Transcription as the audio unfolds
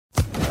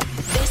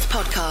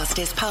podcast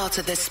is part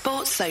of the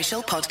Sports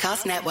Social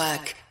Podcast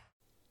Network.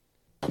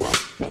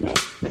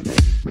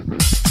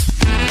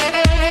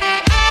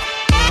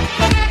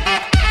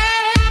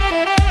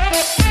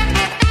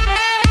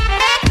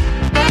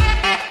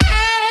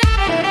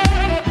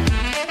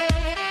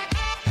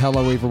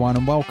 Hello everyone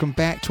and welcome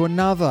back to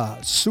another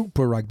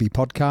Super Rugby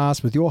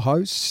podcast with your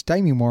hosts,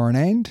 Damien Warren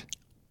and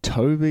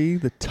Toby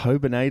the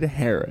Tobinator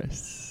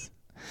Harris.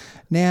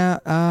 Now,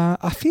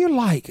 I feel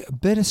like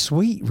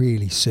bittersweet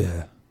really,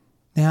 sir.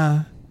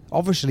 Now,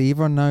 obviously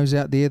everyone knows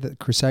out there that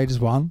Crusaders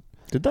won.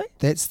 Did they?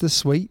 That's the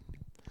sweet.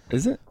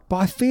 Is it? But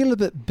I feel a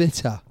bit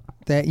bitter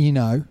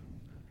that,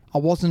 I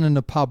wasn't in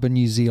a pub in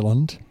New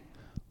Zealand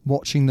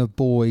watching the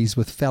boys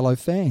with fellow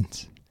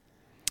fans.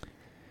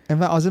 In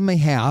fact, I was in my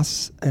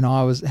house and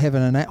I was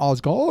having I was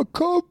going, oh,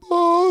 come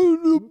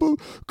on.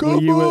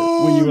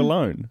 Were you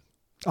alone?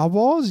 I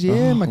was, yeah.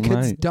 Oh, my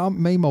kids mate. dumped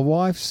me. My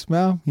wife's,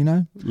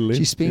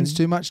 she spends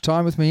too much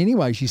time with me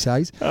anyway, she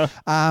says.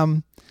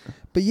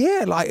 But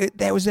yeah,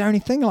 that was the only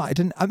thing.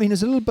 It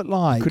was a little bit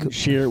like... Couldn't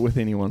share it with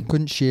anyone.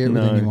 Couldn't share it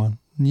with anyone.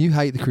 You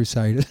hate the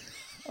Crusaders.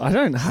 I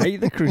don't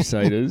hate the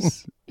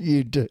Crusaders.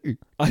 You do.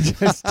 I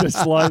just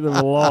dislike them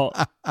a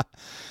lot.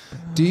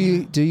 Do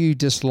you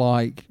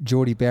dislike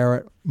Geordie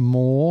Barrett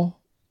more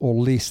or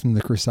less than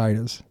the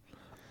Crusaders?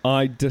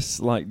 I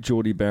dislike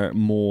Geordie Barrett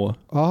more.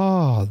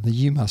 Oh,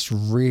 you must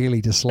really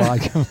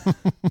dislike him.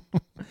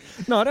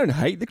 No, I don't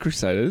hate the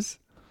Crusaders.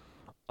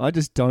 I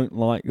just don't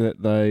like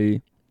that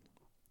they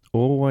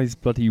always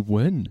bloody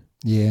win.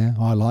 Yeah,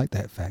 I like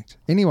that fact.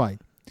 Anyway.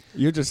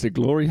 You're just a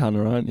glory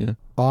hunter, aren't you?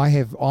 I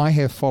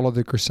have followed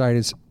the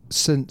Crusaders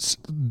since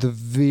the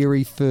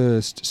very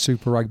first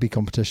Super Rugby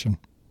competition.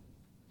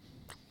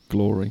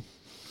 Glory.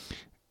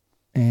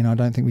 And I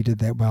don't think we did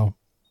that well.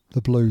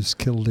 The Blues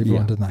killed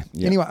everyone, didn't they?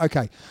 Yeah. Anyway,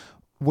 okay.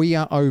 We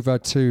are over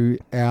to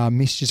our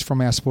messages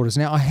from our supporters.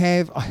 Now, I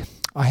have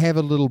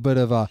a little bit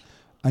of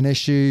an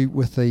issue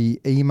with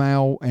the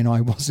email, and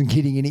I wasn't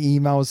getting any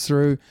emails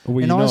through.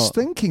 I was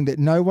thinking that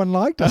no one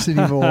liked us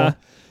anymore.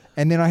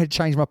 And then I had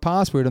changed my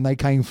password, and they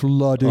came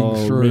flooding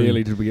through. Oh,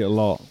 really? Did we get a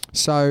lot?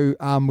 So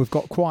we've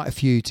got quite a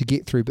few to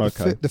get through.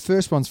 But the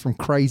first one's from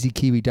Crazy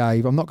Kiwi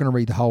Dave. I'm not going to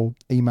read the whole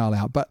email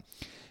out, but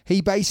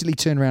he basically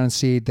turned around and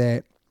said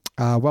that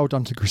well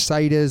done to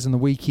Crusaders in the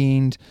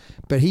weekend,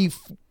 but he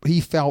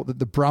felt that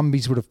the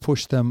Brumbies would have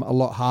pushed them a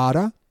lot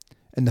harder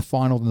in the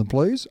final than the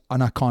Blues,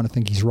 and I kind of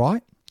think he's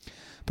right.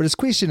 But his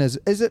question is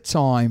it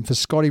time for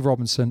Scotty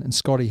Robinson and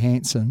Scotty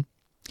Hansen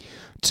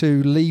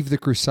to leave the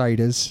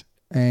Crusaders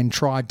and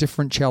try a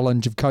different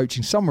challenge of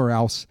coaching somewhere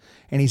else?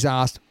 And he's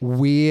asked,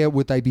 where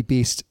would they be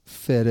best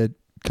fitted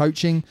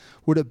coaching?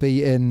 Would it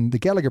be in the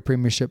Gallagher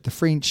Premiership, the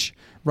French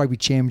Rugby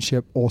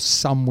Championship, or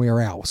somewhere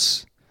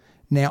else?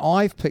 Now,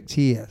 I've picked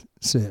here,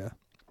 sir,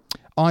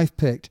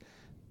 the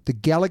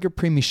Gallagher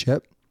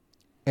Premiership,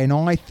 and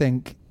I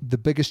think the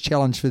biggest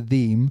challenge for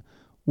them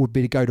would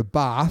be to go to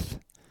Bath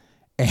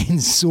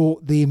and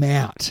sort them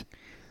out.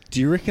 Do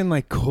you reckon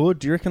they could?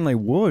 Do you reckon they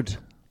would?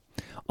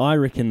 I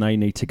reckon they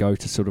need to go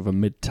to sort of a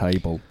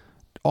mid-table.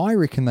 I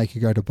reckon they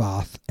could go to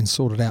Bath and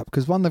sort it out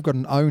because, one, they've got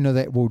an owner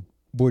that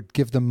would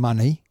give them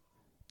money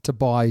to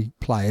buy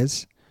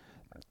players,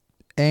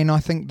 and I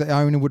think the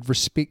owner would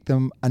respect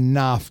them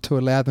enough to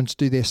allow them to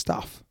do their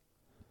stuff.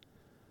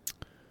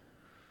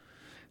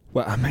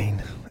 Well, I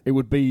mean, it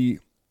would be...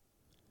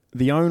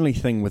 The only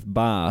thing with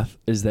Bath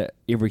is that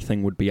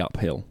everything would be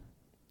uphill.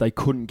 They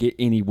couldn't get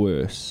any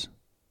worse.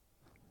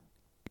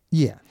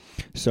 Yeah.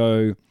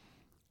 So...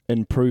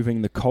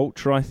 improving the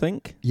culture, I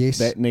think. Yes.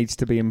 That needs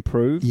to be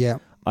improved. Yeah.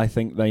 I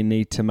think they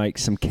need to make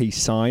some key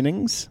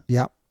signings.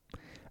 Yeah.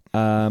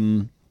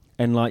 And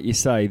like you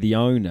say, the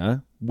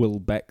owner will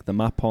back them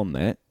up on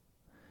that.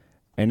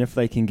 And if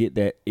they can get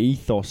that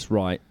ethos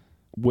right,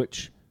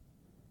 which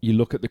you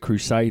look at the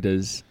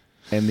Crusaders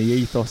and the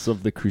ethos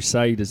of the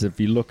Crusaders, if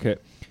you look at,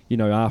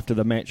 after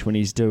the match when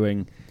he's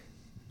doing,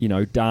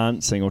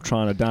 dancing or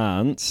trying to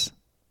dance,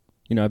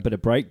 a bit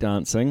of break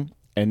dancing,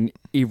 and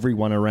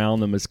everyone around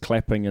them is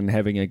clapping and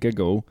having a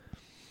giggle.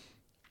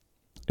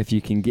 If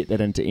you can get that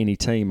into any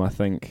team, I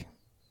think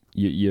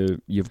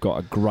you've got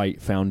a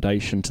great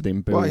foundation to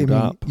then build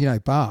up.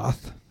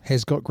 Bath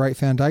has got great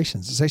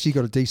foundations. It's actually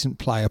got a decent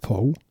player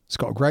pool. It's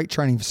got a great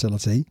training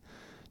facility.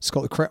 It's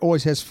got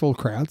always has full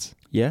crowds.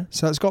 Yeah.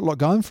 So it's got a lot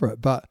going for it,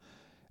 but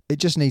it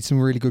just needs some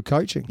really good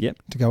coaching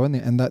to go in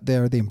there, and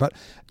there are them. But,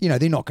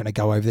 they're not going to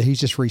go over there. He's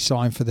just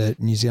re-signed for the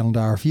New Zealand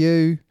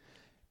RFU.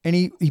 And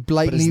he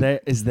blatantly...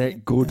 But is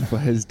that good for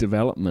his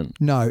development?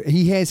 No,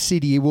 he has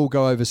said he will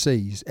go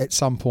overseas at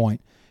some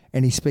point,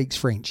 and he speaks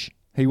French.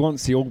 He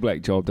wants the All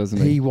Black job, doesn't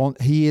he?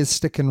 He is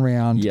sticking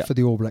around for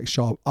the All Blacks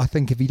job. I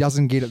think if he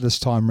doesn't get it this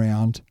time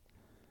round,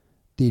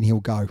 then he'll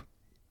go.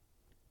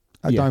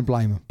 I don't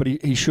blame him. But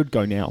he should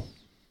go now.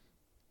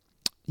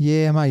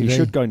 Yeah, maybe. He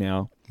should go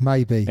now.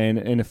 Maybe. And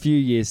in a few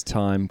years'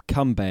 time,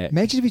 come back.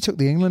 Imagine if he took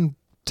the England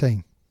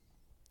team.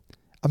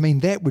 I mean,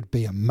 that would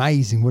be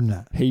amazing, wouldn't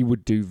it? He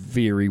would do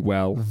very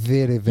well.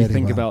 Very, very well. You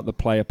think about the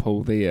player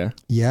pool there.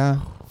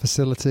 Yeah,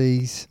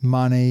 facilities,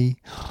 money.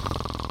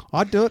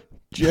 I'd do it.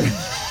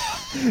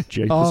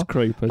 Jeepers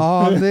creepers.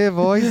 Oh, I'm there,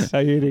 boys.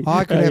 Hey, Eddie.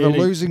 I could Hey, have a Eddie.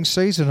 losing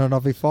season and I'll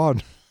be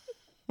fine.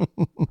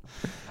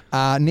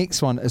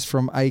 Next one is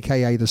from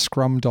AKA the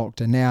Scrum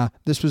Doctor. Now,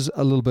 this was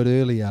a little bit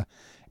earlier.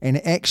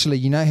 And actually,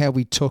 you know how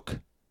we took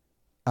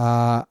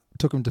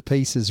him to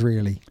pieces,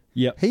 really?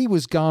 Yep. He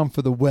was going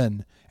for the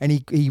win.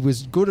 And he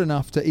was good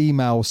enough to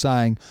email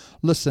saying,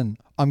 listen,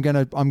 I'm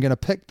gonna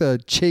pick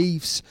the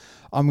Chiefs.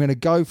 I'm going to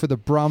go for the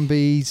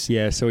Brumbies.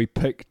 Yeah, so he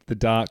picked the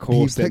dark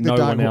horse that no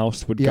one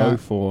else would go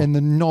for. In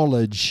the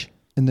knowledge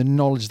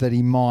that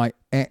he might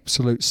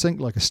absolute sink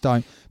like a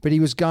stone. But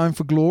he was going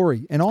for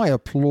glory. And I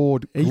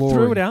applaud He glory.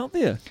 threw it out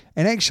there.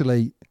 And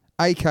actually,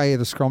 AKA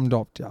the Scrum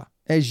Doctor,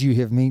 as you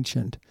have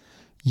mentioned,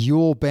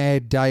 your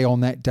bad day on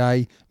that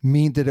day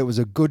meant that it was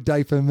a good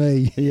day for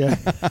me. Yeah.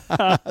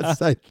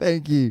 So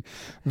thank you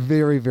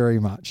very, very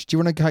much. Do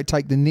you want to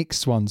take the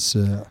next one,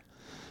 sir?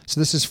 So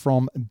this is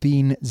from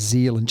Ben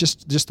Zealand,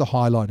 just the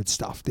highlighted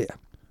stuff there.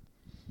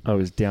 I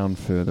was down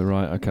further,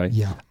 right? Okay.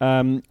 Yeah.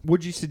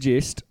 Would you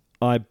suggest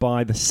I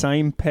buy the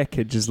same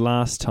package as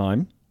last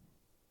time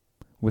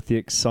with the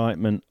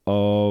excitement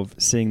of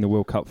seeing the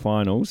World Cup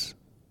finals,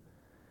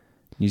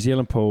 New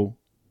Zealand pool,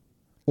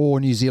 or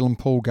New Zealand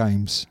pool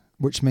games,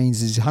 which means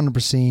he's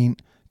 100%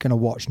 going to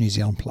watch New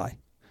Zealand play?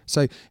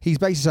 So he's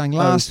basically saying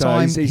last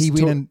time he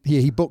went and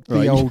he booked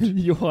the old.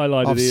 You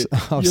highlighted it.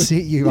 I've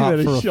set you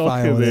up for a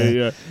fail there.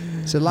 Yeah.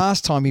 So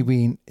last time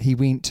he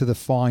went to the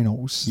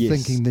finals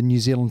thinking the New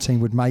Zealand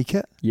team would make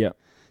it. Yeah.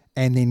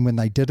 And then when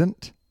they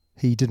didn't,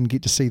 he didn't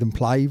get to see them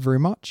play very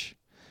much.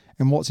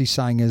 And what's he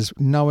saying is,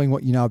 knowing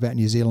what you know about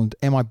New Zealand,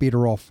 am I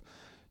better off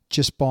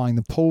just buying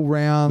the pool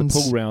rounds? The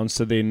pool rounds,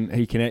 so then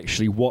he can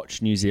actually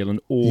watch New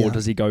Zealand, or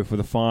does he go for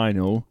the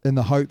final? In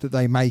the hope that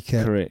they make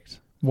it. Correct.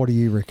 What do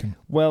you reckon?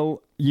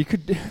 Well, you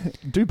could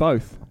do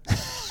both.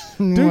 Both.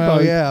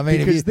 Yeah, I mean,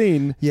 because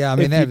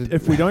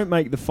if we don't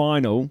make the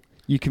final,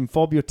 you can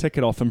fob your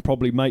ticket off and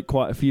probably make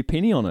quite a few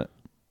penny on it.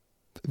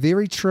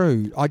 Very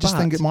true. I just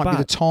think it might be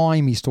the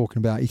time he's talking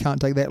about. You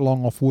can't take that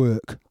long off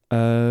work.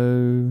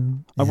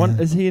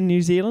 Is he in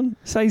New Zealand?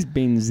 It says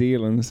Ben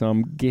Zealand, so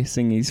I'm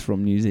guessing he's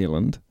from New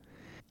Zealand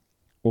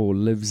or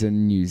lives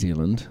in New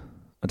Zealand.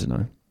 I don't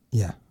know.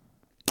 Yeah.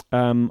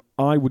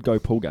 I would go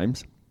pool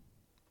games.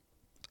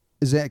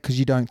 Is that because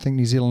you don't think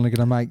New Zealand are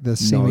going to make the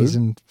semis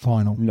and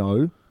final?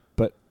 No,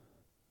 but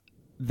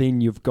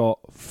then you've got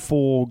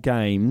 4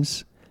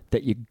 games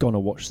that you're going to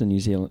watch that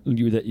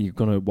you're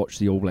going to watch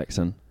the All Blacks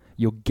in.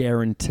 You're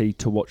guaranteed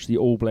to watch the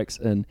All Blacks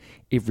in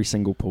every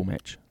single pool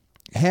match.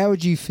 How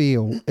would you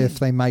feel if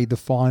they made the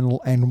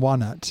final and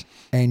won it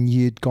and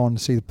you'd gone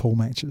to see the pool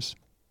matches?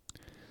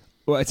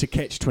 Well, it's a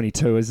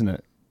catch-22, isn't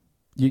it?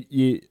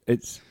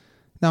 It's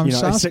no, I'm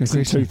just asking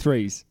 6 and 2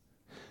 threes.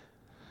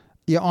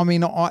 Yeah, I mean,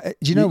 do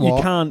you know what?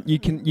 You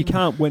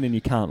can't win and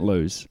you can't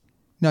lose.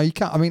 No, you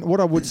can't. I mean, what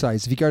I would say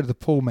is if you go to the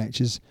pool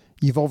matches,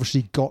 you've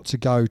obviously got to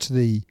go to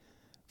the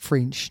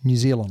French New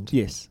Zealand.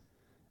 Yes.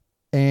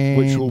 And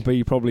which will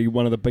be probably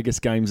one of the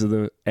biggest games of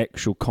the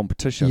actual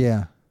competition.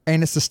 Yeah.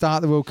 And it's the start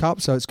of the World Cup,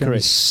 so it's going to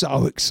be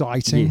so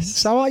exciting. Yes.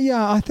 So,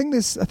 I think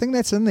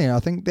that's in there. I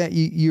think that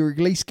you're at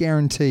least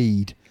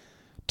guaranteed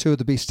 2 of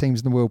the best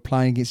teams in the world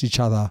playing against each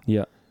other.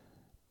 Yeah.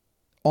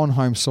 On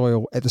home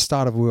soil at the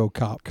start of a World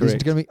Cup.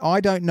 Correct.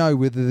 I don't know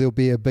whether there'll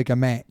be a bigger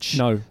match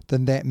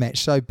than that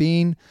match. So,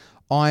 Ben,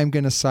 I'm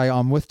going to say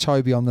I'm with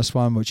Toby on this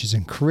one, which is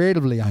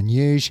incredibly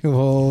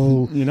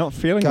unusual. You're not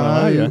feeling well,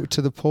 are you? Go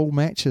to the pool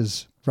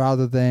matches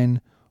rather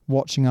than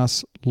watching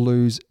us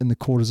lose in the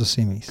quarters or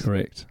semis.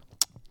 Correct.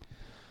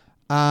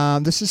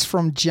 This is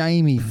from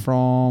Jamie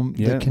from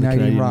the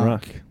Canadian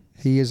Ruck.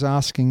 He is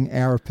asking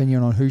our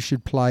opinion on who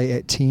should play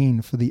at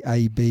 10 for the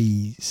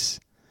ABs.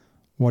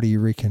 What do you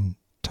reckon,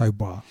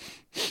 Toba?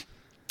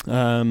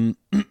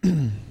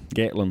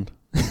 Gatland.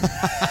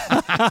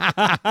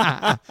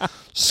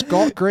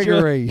 Scott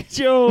Gregory.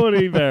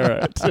 Geordie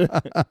Barrett.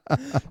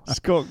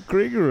 Scott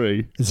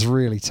Gregory. It's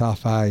really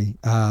tough,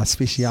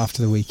 especially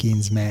after the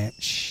weekend's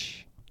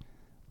match.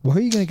 Well, who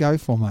are you going to go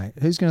for, mate?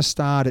 Who's going to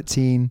start at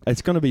 10?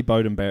 It's going to be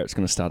Beauden Barrett's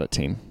going to start at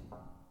 10.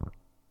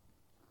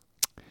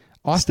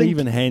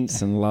 Stephen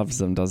Hansen loves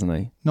them, doesn't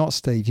he? Not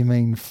Steve, you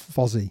mean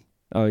Fozzie.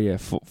 Oh, yeah,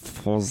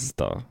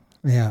 Foster.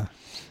 Yeah.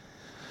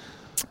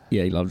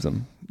 Yeah, he loves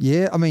them.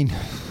 Yeah, I mean,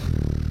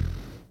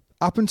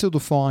 up until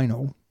the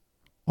final,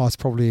 I was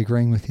probably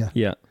agreeing with you.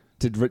 Yeah.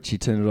 Did Richie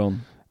turn it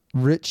on?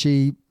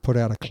 Richie put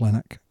out a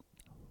clinic.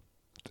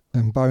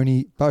 And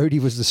Bodie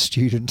was the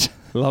student.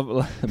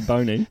 Love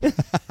Boney.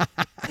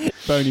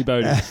 Boney.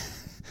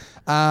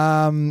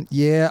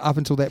 Yeah, up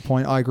until that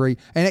point, I agree.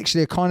 And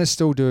actually, I kind of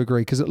still do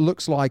agree because it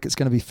looks like it's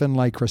going to be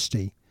Finlay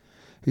Christie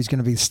who's going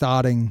to be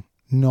starting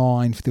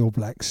 9 for the All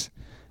Blacks.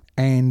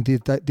 And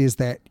there's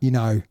that,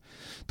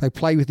 they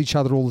play with each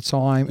other all the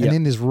time. And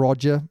then there's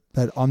Roger,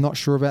 but I'm not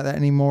sure about that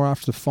anymore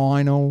after the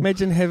final.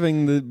 Imagine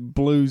having the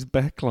Blues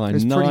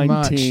backline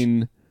 9,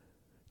 10,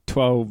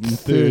 12 and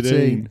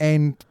 13.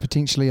 And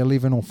potentially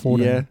 11 or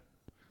 14. Yeah.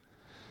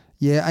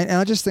 Yeah, and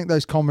I just think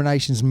those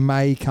combinations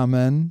may come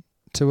in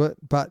to it,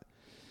 but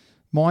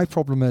My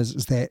problem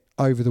is that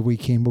over the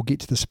weekend, we'll get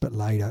to this a bit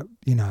later,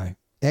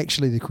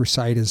 actually the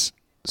Crusaders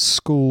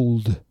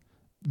schooled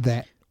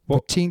that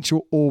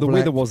potential All Black. The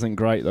weather wasn't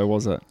great though,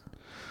 was it?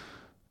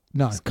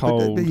 No. It's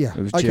cold. But yeah.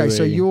 It was okay, dewy.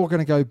 so you're going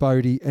to go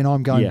Bodie and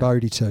I'm going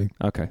Bodie too.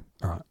 Okay.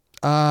 All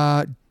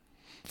right.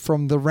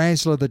 From the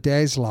Razzler the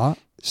Dazzler,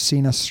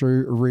 sent us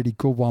through a really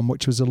good one,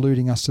 which was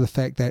alluding us to the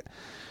fact that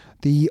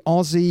the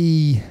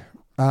Aussie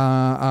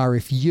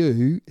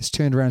RFU has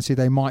turned around and said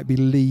they might be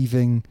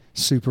leaving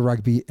Super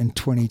Rugby in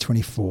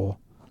 2024.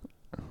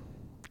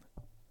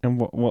 And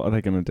what are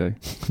they going to do?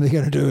 They're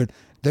going to do it.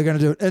 They're going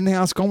to do an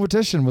in-house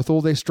competition with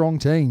all their strong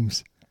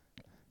teams.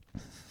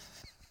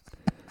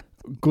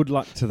 Good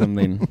luck to them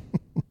then.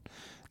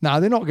 No,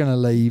 they're not going to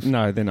leave.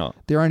 No, they're not.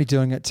 They're only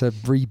doing it to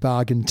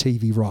rebargain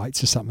TV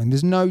rights or something.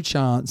 There's no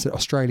chance that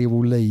Australia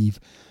will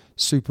leave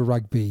Super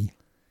Rugby,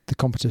 the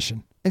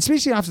competition. And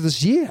especially after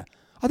this year.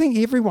 I think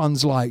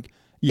everyone's like,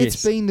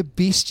 it's been the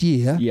best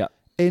year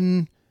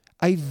in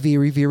a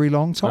very, very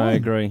long time. I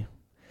agree.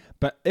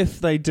 But if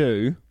they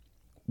do,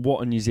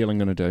 what are New Zealand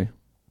going to do?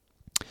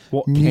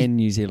 What can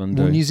New Zealand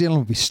do? Well, New Zealand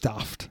would be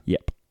stuffed.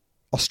 Yep.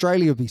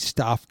 Australia would be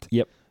stuffed.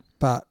 Yep.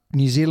 But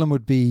New Zealand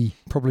would be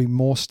probably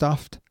more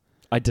stuffed.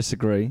 I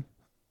disagree.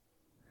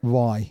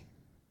 Why?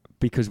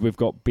 Because we've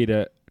got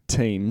better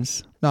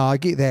teams. No, I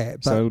get that.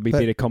 But, so it'll be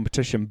better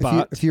competition.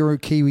 But if you're a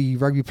Kiwi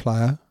rugby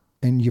player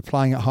and you're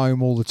playing at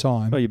home all the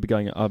time... Oh, you'd be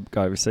go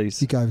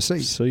overseas. You go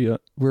overseas. See ya.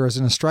 Whereas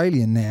an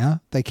Australian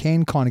now, they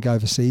can kind of go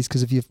overseas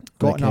because if you've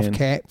got enough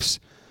caps...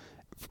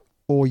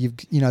 Or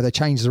they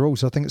changed the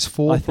rules. I think it's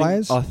four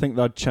players. I think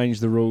they'd change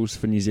the rules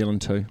for New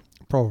Zealand too.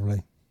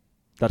 Probably.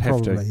 They'd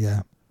have to. Probably,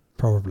 yeah.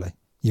 Probably.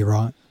 You're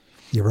right.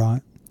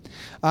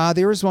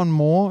 There is one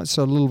more. It's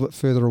a little bit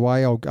further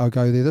away. I'll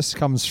go there. This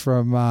comes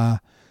from. I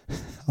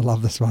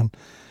love this one.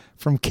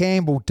 From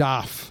Campbell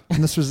Duff.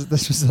 And this was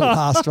the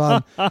last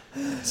one.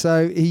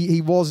 So he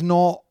was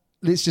not.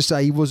 Let's just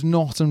say he was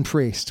not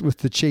impressed with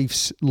the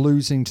Chiefs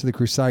losing to the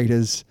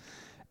Crusaders,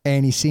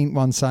 and he sent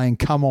one saying,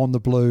 "Come on, the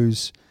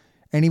Blues."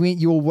 And he went,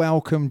 "You're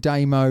welcome,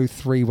 Damo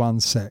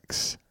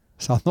 316.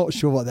 So I'm not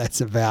sure what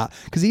that's about.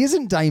 Because he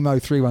isn't Damo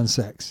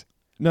 316.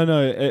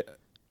 No.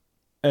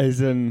 As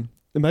in,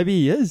 maybe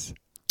he is.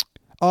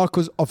 Oh,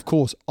 because, of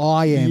course,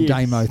 I am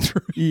Damo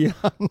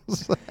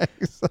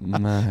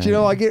 316. Do you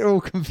know, I get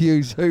all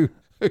confused who's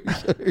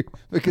who.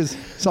 Because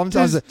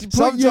sometimes I think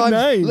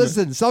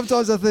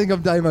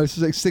I'm Damo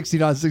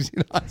 69.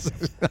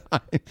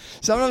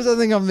 Sometimes I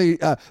think I'm the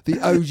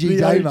OG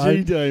Damo.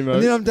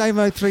 And then I'm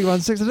Damo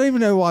 316. I don't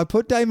even know why I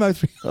put Damo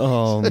 316.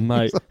 Oh,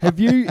 mate. Have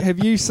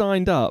you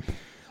signed up?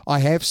 I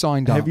have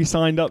signed up. Have you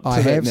signed up to that now?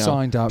 I have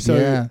signed up, so,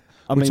 yeah.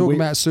 We're talking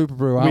about Super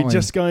Brew, aren't we? We're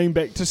just going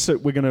back to...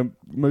 We're going to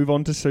move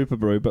on to Super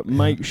Brew, but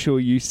make sure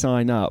you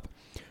sign up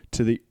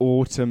to the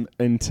Autumn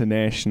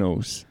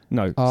Internationals.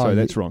 No, sorry,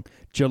 that's wrong.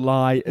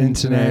 July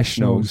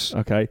Internationals.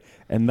 Okay.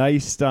 And they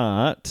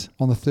start...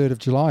 On the 3rd of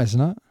July, isn't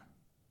it?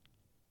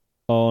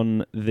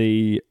 On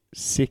the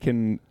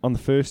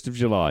 1st of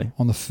July.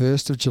 On the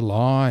 1st of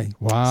July.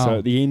 Wow. So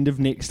at the end of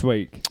next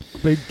week.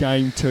 Big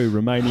game 2,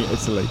 Romania,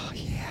 Italy. Oh,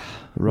 yeah.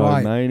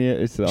 Romania,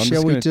 Italy.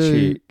 Shall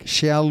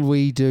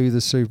we do the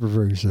Super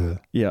Brew, sir?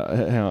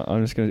 Yeah,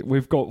 I'm just going to...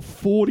 We've got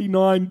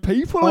 49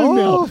 people in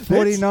now.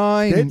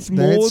 49. That's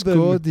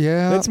good,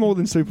 yeah. That's more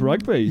than Super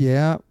Rugby.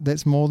 Yeah,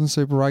 that's more than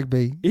Super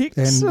Rugby.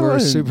 Excellent. And we're a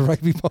Super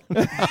Rugby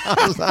podcast.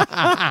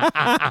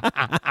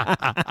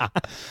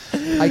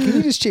 Hey, can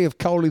you just check if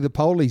Coley the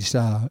Poley's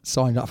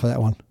signed up for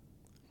that one?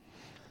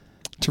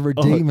 To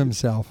redeem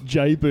himself.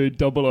 Jaybird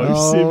 007 is...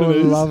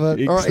 love it.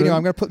 Excellent. All right, anyway,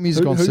 I'm going to put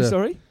music on, who, sir.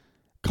 Sorry?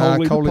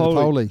 Coley the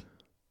Poley.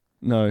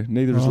 No,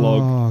 neither is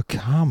Log. Oh,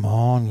 come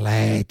on,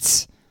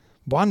 lads.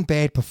 One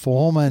bad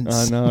performance.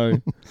 I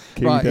know.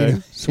 Right,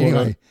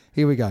 anyway,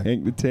 here we go.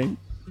 Hank the Tank.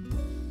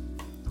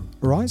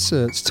 Right,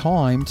 sir, it's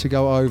time to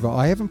go over.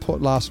 I haven't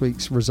put last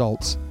week's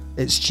results.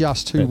 It's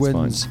just who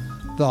wins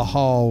the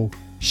whole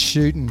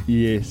shooting.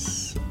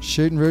 Yes.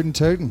 Shooting, rootin',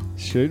 tootin'.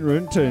 Shooting,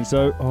 rootin', tootin'.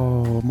 So,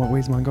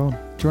 where's mine gone?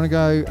 Do you want to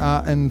go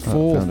in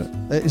fourth?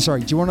 Found it.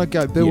 Sorry, do you want to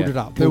go build it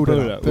up? Build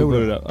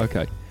it up.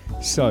 Okay.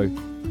 So,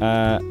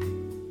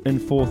 in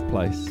fourth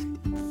place,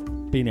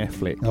 Ben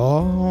Affleck.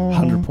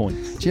 100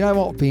 points. Do you know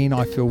what, Ben?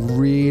 I feel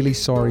really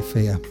sorry for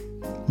you.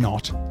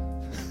 Not.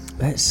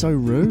 That's so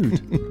rude.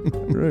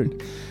 Rude.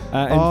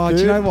 Do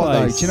you know what,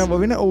 though? Do you know what?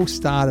 When it all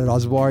started, I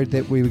was worried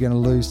that we were going to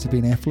lose to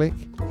Ben Affleck.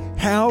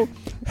 How?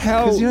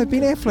 Because,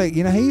 Ben Affleck,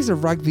 he's a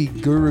rugby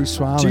guru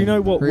swami. Do you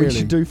know what really? we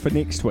should do for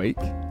next week?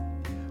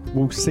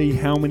 We'll see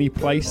how many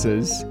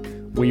places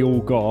we all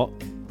got,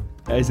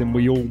 as in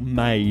we all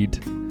made.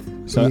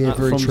 So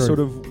from true. Sort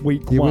of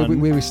week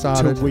 1 where we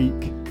started to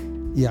week...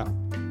 Yeah.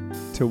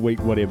 To week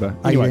whatever.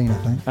 18, anyway,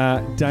 I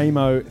think.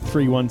 Damo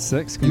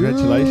 316.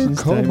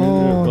 Congratulations, come Damo.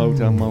 on. Well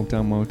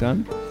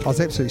done. I was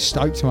absolutely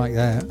stoked to make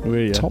that. Were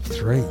you? Top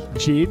 3.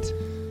 Jed,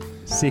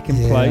 second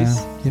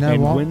place. You know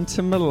and what?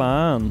 Winter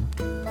Milan.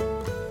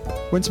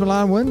 Winter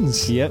Milan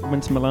wins. Yeah,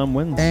 Winter Milan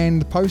wins.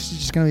 And the postage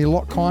is going to be a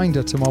lot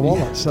kinder to my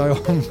wallet.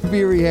 So I'm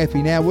very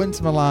happy. Now,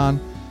 Winter Milan,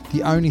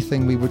 the only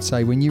thing we would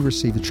say when you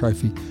receive the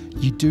trophy,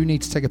 you do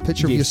need to take a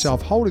picture of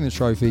yourself holding the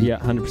trophy. Yeah,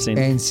 100%.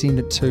 And send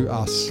it to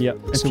us. Yeah.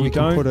 So if we you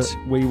can don't, put it.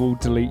 we will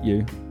delete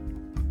you.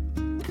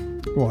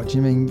 What do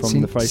you mean? From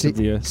the face of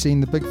the earth.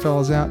 Send the big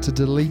fellas out to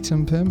delete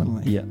him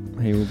permanently. Yeah,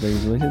 he will be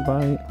deleted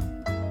by.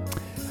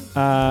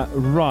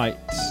 Right.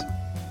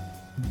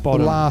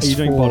 Bottom. Last Are you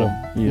doing four.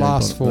 bottom?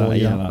 Last four.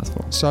 Yeah, last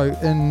four. So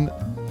in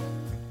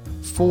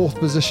fourth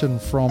position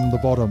from the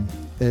bottom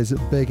is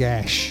Big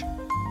Ash,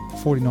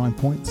 49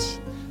 points.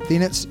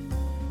 Then it's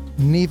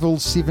Neville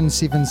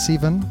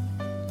 777.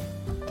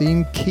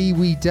 Then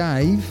Kiwi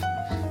Dave.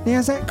 Now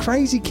is that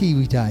crazy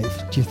Kiwi Dave?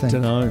 Do you think?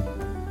 Don't know.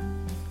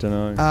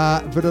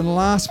 But in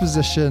last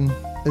position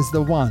is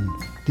the one,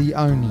 the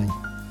only,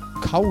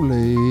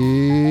 Coley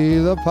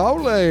the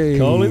Poley.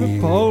 Coley the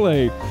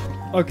Poley.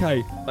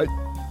 Okay,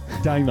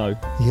 Damo.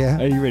 Yeah.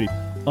 Are you ready?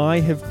 I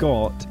have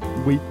got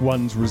week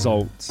 1's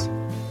results.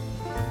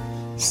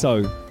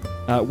 So,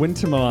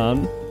 Winter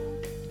Milan,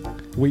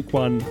 week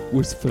 1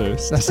 was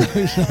first.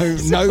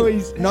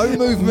 No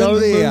movement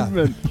there.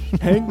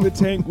 Hank the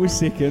Tank was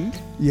second.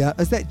 Yeah,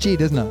 is that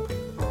Jed, isn't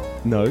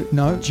it?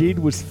 No. Jed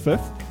was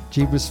 5th.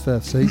 Jed was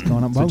 5th, so he's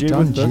gone up. Well Jed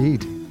done, was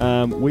Jed.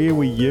 Where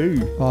were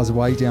you? I was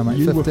way down, mate.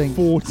 You 15th.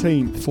 were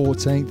 14th.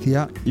 14th,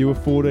 yeah. You were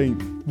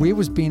 14th. Where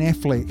was Ben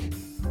Affleck?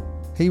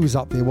 He was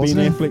up there, wasn't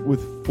he? Ben Affleck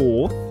with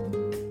 4th.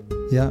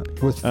 Yeah,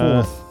 with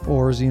 4th.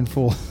 Or is he in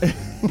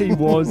 4th? He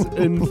was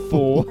in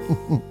 4th.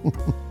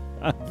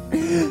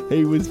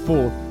 He was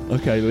 4th.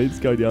 Okay, let's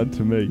go down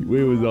to me.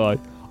 Where was I?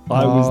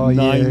 I was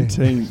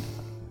 19th. Yeah.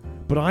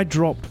 But I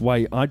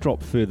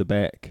dropped further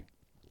back.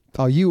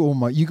 Oh, you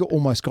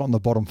almost got in the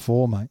bottom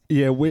 4, mate.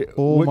 Yeah,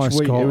 almost which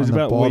week? got It was in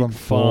the about bottom week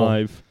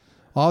 5.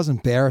 4. I was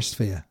embarrassed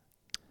for you.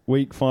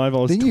 Week 5, I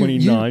was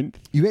 29th.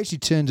 You actually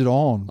turned it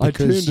on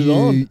because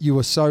you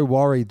were so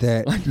worried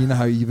that you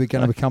were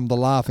going to become the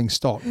laughing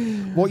stock.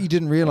 What you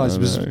didn't realise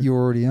was you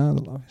already are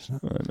the laughing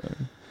stock. I know.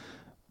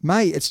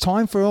 Mate, it's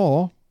time for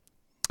all.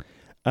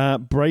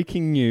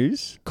 Breaking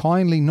news.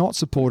 Kindly not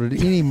supported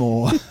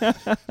anymore.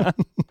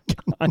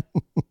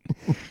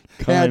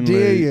 How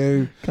dare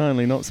you?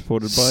 Kindly not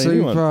supported by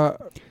anyone. Super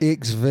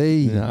XV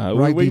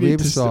rugby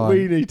website.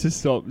 We need to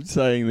stop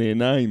saying their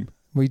name.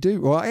 We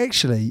do. Well,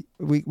 actually,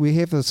 we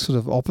have the sort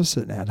of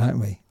opposite now, don't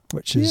we?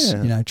 Which is,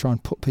 try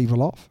and put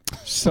people off.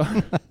 So,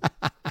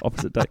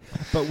 opposite day.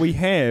 But we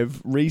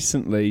have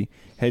recently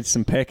had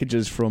some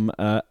packages from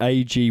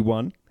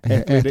AG1,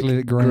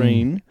 Athletic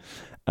Green.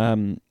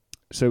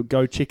 So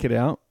go check it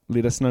out.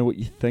 Let us know what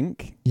you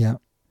think. Yeah.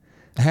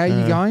 How are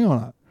you going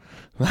on it?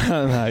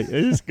 Mate,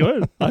 it's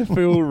good. I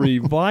feel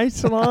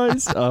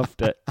revitalised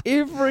after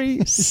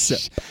every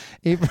sip.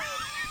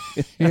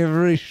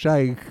 Every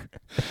shake.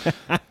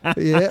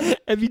 Yeah.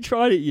 Have you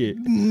tried it yet?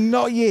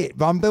 Not yet,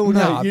 but I'm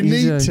building up. You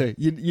need to.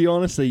 You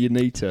honestly, you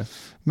need to.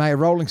 Mate, a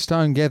rolling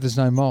stone gathers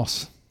no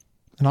moss.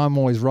 And I'm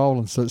always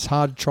rolling, so it's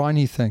hard to try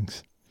new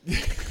things.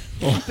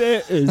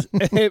 That is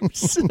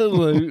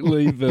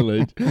absolutely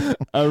village.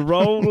 A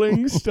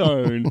rolling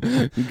stone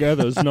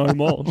gathers no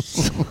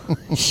moss.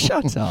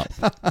 Shut up.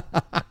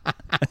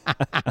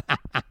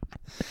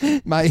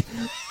 Mate,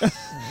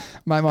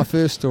 my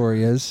first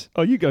story is...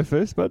 Oh, you go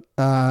first, bud.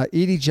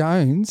 Eddie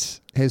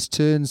Jones has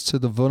turns to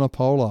the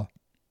Vunipola.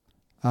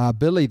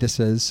 Billy, this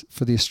is,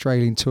 for the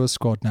Australian tour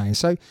squad name.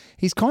 So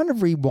he's kind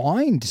of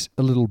rewind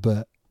a little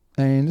bit.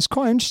 And it's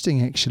quite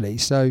interesting, actually.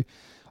 So...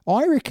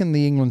 I reckon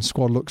the England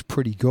squad looks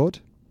pretty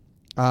good.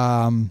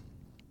 But,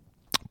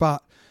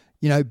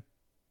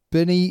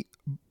 Billy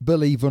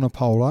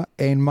Vunipola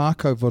and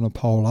Marco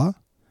Vunipola,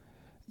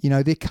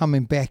 they're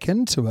coming back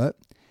into it.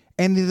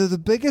 And the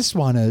biggest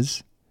one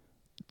is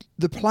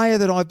the player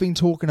that I've been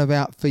talking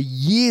about for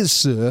years,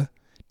 sir,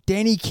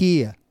 Danny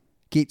Keir,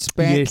 gets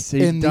back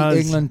in the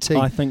England team.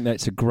 I think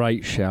that's a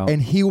great shout.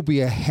 And he'll be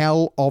a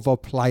hell of a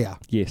player.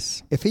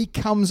 Yes. If he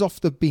comes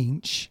off the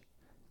bench...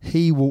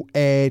 he will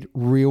add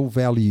real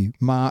value.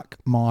 Mark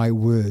my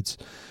words.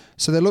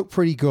 So they look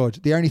pretty good.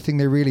 The only thing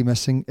they're really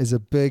missing is a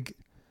big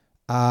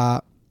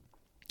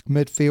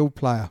midfield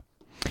player.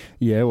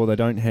 Yeah, well, they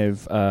don't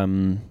have...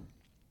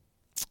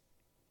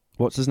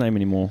 what's his name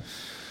anymore?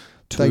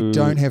 They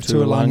don't have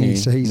Tuolangi,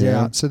 so he's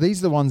out. So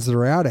these are the ones that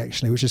are out,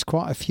 actually, which is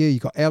quite a few.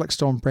 You've got Alex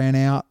Don Brown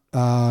out,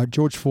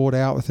 George Ford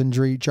out with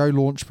injury, Joe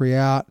Launchbury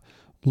out,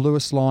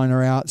 Lewis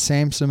Liner out,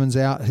 Sam Simmons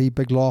out,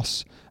 big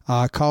loss.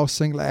 Kyle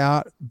Singler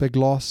out, big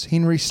loss.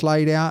 Henry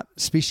Slade out,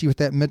 especially with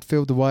that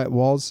midfield the way it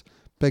was,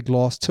 big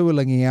loss.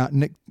 Tuolangi out,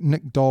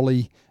 Nick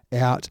Dolly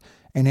out,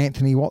 and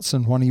Anthony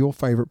Watson, one of your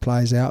favourite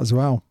players, out as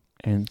well.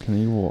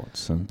 Anthony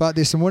Watson. But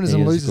there's some winners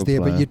and losers there,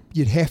 but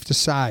you'd have to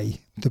say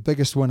the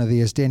biggest winner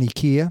there is Danny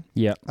Keir.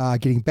 Yeah.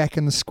 Getting back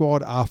in the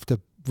squad after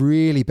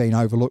really being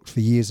overlooked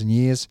for years and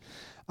years.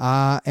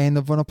 And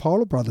the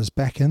Vunipola brothers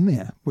back in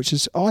there, which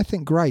is, I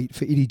think, great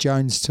for Eddie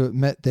Jones to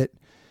admit that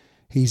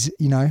he's,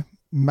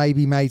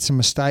 maybe made some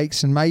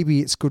mistakes, and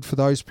maybe it's good for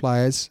those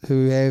players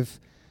who have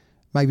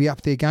maybe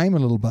upped their game a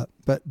little bit.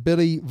 But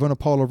Billy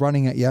Vunipola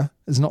running at you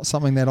is not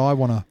something that I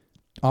want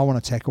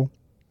to tackle.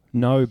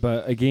 No,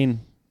 but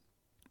again,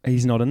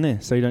 He's not in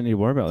there, so you don't need to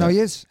worry about that. No, he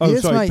is. Oh, he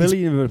is, sorry, mate.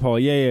 Billy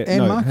Nivapoli. Yeah.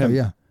 And no, Marco, him.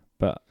 yeah.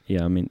 But,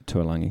 I meant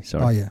Tuolangi,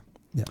 sorry. Oh,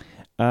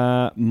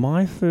 yeah.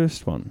 My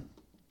first one.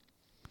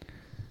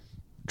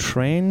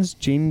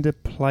 Transgender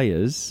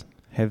players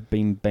have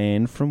been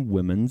banned from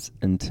Women's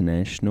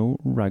International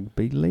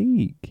Rugby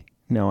League.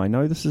 Now, I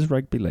know this is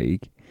rugby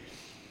league,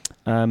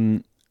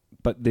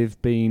 but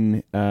they've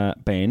been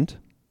banned,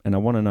 and I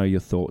want to know your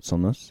thoughts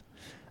on this,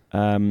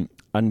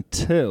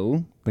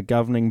 until the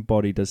governing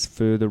body does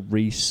further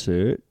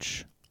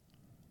research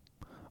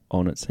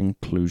on its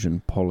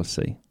inclusion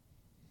policy.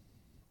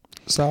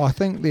 So I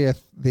think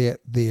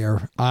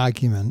their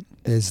argument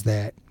is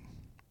that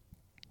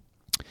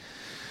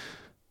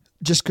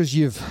just because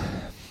you've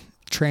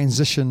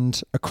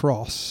transitioned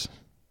across,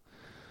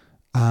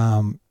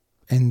 and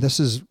this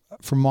is,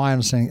 from my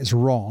understanding, is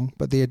wrong,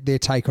 but their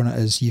take on it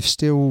is you've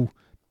still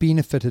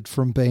benefited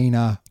from being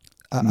a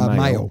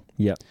male.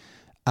 Yeah.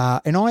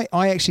 And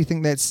I actually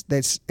think that's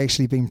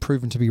actually been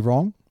proven to be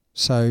wrong.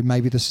 So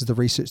maybe this is the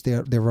research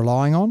they're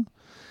relying on.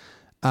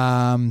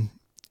 I'm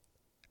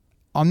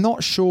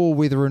not sure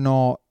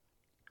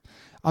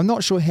I'm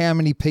not sure how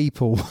many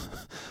people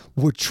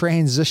would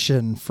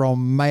transition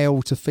from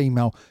male to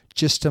female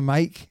just to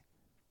make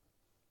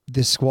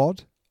this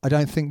squad. I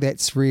don't think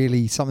that's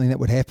really something that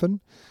would happen.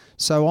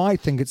 So I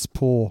think it's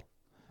poor.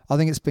 I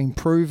think it's been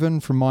proven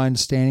from my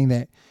understanding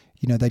that,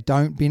 they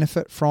don't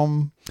benefit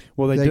from...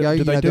 Well, they do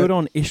it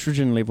on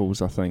estrogen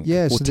levels, I think,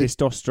 yeah, or so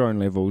testosterone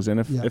levels. And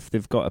if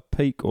they've got a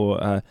peak or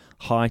a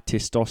high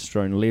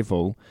testosterone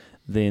level,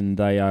 then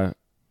they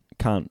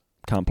can't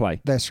play.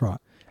 That's right.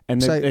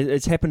 And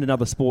it's happened in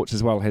other sports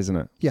as well, hasn't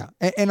it? Yeah.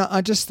 And I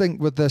just think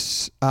with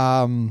this,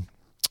 the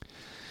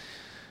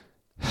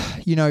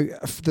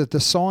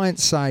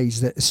science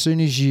says that as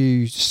soon as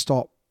you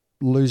stop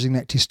losing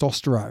that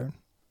testosterone,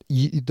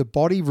 the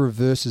body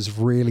reverses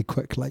really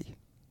quickly.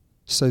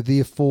 So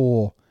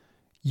therefore,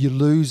 you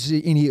lose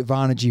any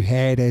advantage you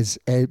had as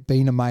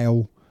being a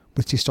male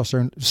with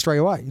testosterone straight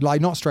away.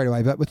 Like, not straight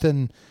away, but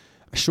within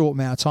a short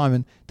amount of time.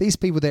 And these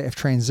people that have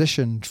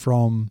transitioned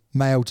from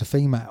male to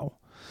female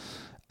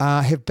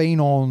have been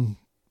on,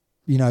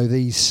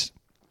 these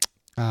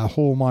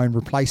hormone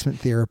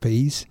replacement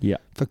therapies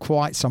for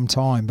quite some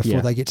time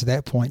before they get to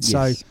that point.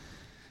 Yes. So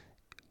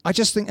I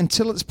just think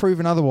until it's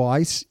proven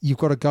otherwise, you've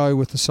got to go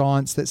with the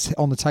science that's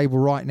on the table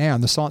right now.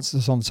 And the science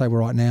that's on the table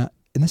right now,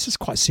 and this is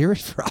quite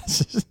serious for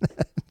us, isn't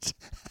it?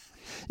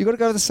 You've got to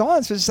go to the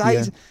science, which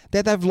says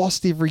that they've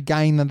lost every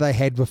game that they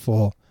had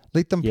before.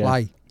 Let them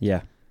play.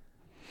 Yeah.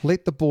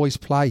 Let the boys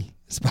play.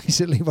 That's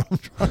basically what I'm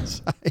trying to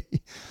say.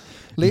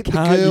 Let the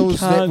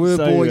girls that were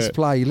boys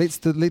play. Let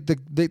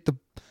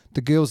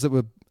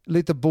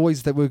the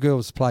boys that were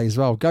girls play as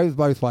well. Go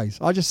both ways.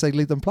 I just say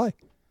let them play.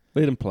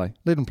 Let them play.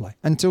 Let them play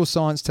until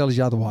science tells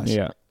you otherwise.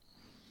 Yeah.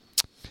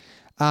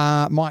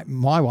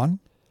 My one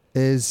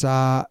is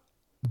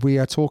we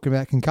are talking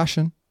about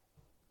concussion.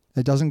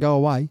 It doesn't go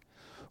away.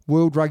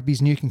 World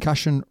Rugby's new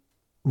concussion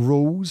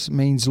rules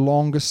means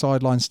longer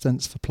sideline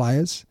stints for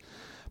players.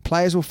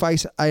 Players will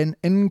face an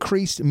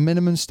increased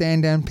minimum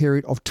stand-down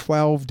period of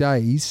 12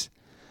 days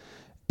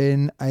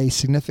in a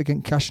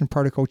significant concussion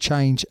protocol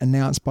change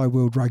announced by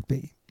World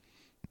Rugby.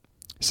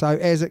 So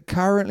as it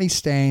currently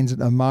stands at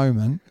the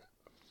moment,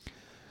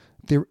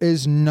 there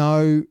is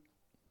no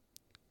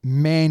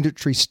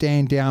mandatory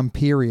stand-down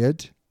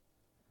period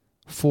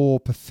for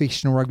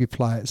professional rugby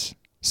players.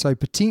 So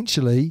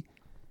potentially,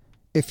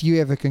 if you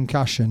have a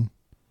concussion,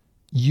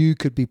 you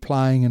could be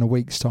playing in a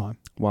week's time.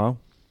 Wow.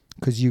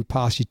 Because you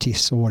pass your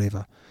tests or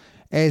whatever.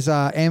 As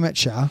an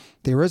amateur,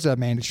 there is a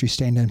mandatory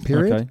stand-down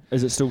period. Okay.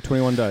 Is it still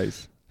 21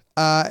 days?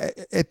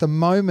 At the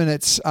moment,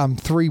 it's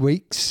 3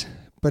 weeks,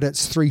 but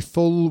it's 3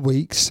 full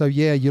weeks. So,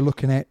 you're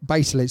looking at,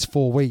 basically, it's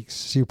 4 weeks.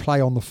 So, you play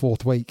on the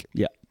 4th week.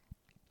 Yeah.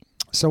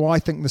 So, I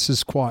think this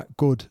is quite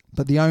good.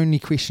 But the only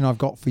question I've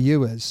got for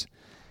you is,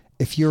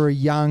 if you're a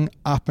young,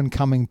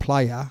 up-and-coming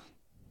player,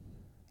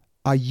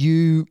 are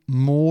you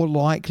more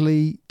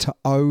likely to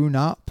own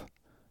up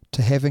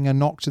to having a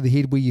knock to the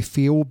head where you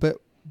feel a bit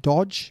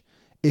dodge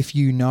if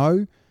you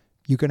know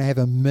you're going to have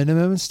a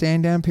minimum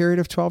stand-down period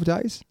of 12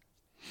 days?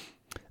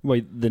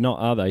 Well, they're not,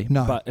 are they?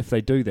 No. But if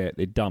they do that,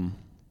 they're dumb.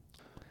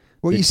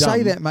 Well, you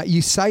say that, mate.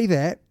 You say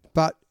that,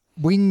 but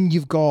when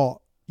you've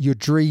got your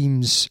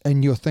dreams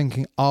and you're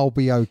thinking, I'll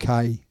be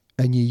okay,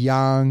 and you're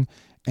young...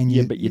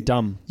 but you're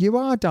dumb. You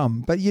are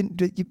dumb, but and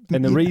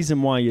the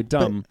reason why you're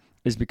dumb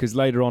is because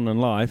later on in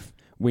life,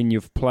 when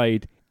you've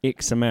played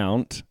X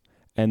amount,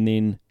 and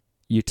then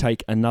you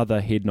take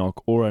another head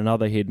knock or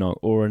another head knock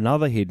or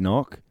another head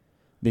knock,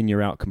 then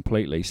you're out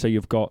completely. So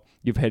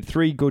you've had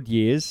 3 good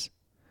years,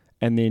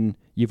 and then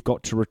you've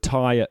got to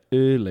retire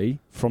early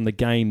from the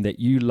game that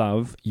you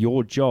love,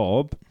 your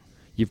job.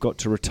 You've got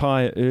to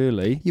retire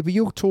early. Yeah, but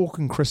you're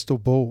talking crystal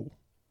ball.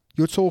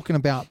 You're talking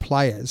about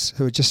players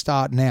who are just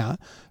starting out,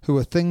 who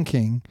are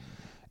thinking,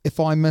 if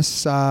I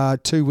miss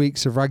 2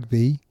 weeks of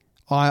rugby,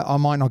 I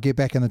might not get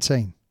back in the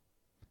team.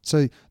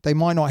 So they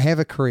might not have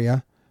a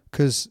career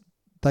because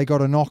they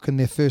got a knock in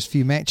their first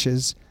few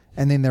matches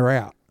and then they're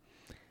out.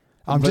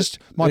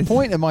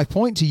 My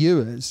point to you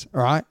is,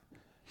 all right,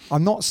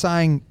 I'm not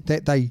saying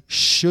that they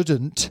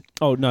shouldn't.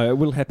 Oh, no, it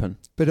will happen.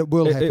 But it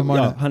will happen.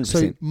 Yeah, 100%.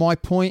 So my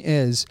point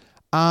is,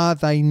 are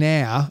they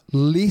now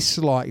less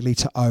likely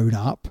to own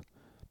up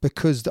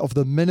because of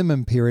the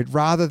minimum period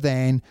rather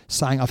than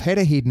saying, I've had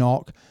a head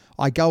knock,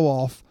 I go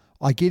off,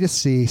 I get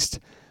assessed,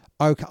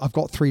 okay, I've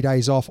got 3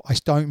 days off, I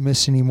don't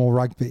miss any more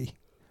rugby.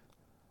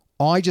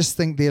 I just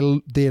think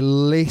they're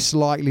less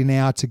likely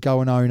now to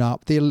go and own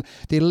up. They're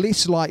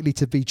less likely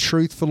to be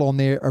truthful on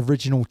their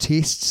original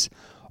tests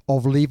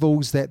of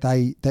levels that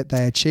they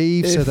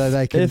achieve, so that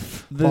they can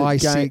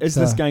bisect. Is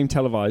this game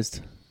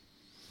televised?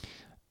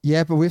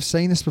 Yeah, but we've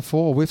seen this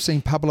before. We've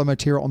seen Pablo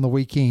Matera on the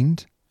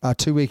weekend,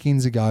 2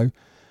 weekends ago,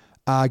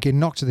 get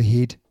knocked to the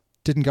head,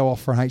 didn't go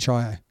off for an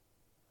HIA.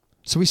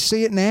 So we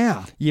see it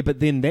now. Yeah, but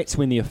then that's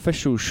when the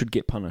officials should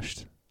get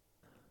punished.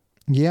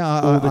 Yeah,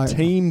 or the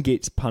team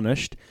gets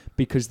punished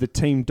because the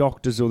team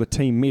doctors or the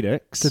team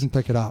medics didn't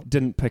pick it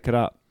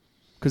up.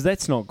 Because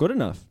that's not good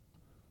enough.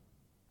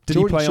 Did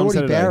Jordy, he play on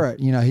Saturday? Barrett,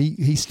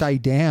 he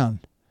stayed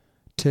down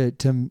to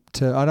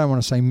I don't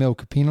want to say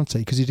milk a penalty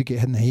because he did get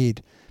hit in the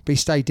head, but he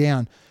stayed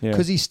down.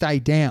 Because he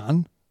stayed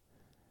down,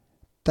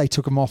 they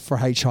took him off for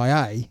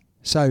HIA.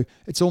 So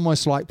it's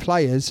almost like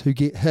players who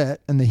get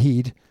hit in the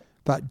head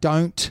but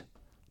don't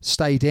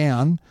stay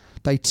down,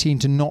 they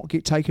tend to not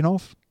get taken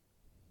off.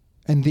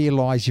 And there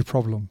lies your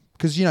problem.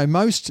 Because,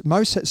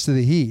 most hits to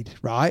the head,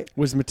 right?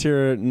 Was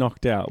Matera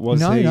knocked out?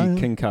 Was he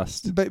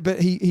concussed? But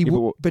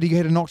he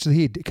had a knock to the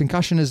head.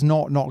 Concussion is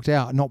not knocked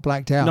out, not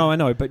blacked out. No, I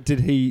know. But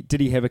did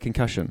he have a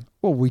concussion?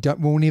 Well,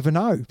 we'll never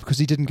know because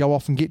he didn't go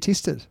off and get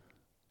tested.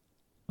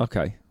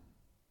 Okay.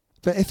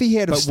 But if he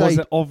had was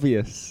it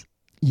obvious?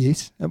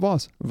 Yes, it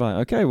was.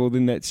 Right. Okay. Well,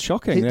 then that's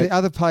shocking. The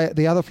other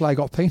player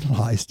got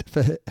penalised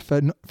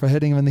for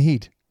hitting him in the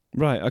head.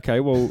 Right.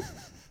 Okay. Well.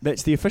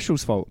 That's the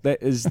official's fault.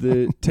 That is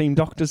the team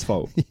doctor's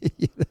fault.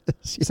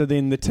 Yes. So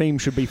then the team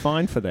should be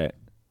fined for that.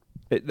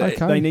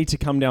 Okay. They need to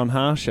come down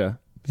harsher.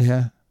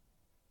 Yeah.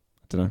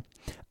 I don't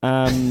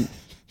know.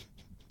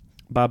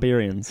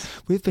 Barbarians.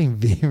 We've been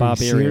very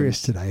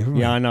serious today, haven't we?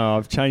 Yeah, I know.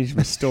 I've changed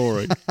my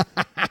story.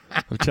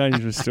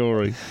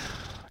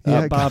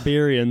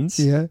 Barbarians.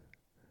 Yeah.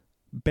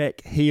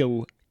 Back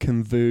heel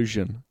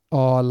conversion.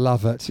 Oh, I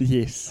love it.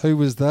 Yes. Who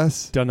was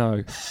this? Don't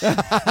know.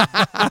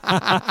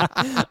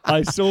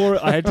 I saw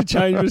it. I had to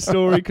change the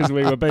story because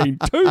we were being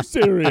too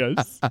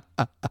serious.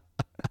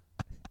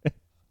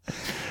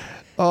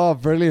 Oh,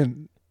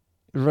 brilliant.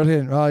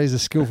 Brilliant. Oh, he's a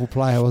skillful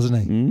player,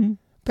 wasn't he? Mm.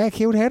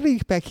 Back-heeled. How did he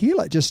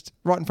back-heel it? Just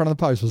right in front of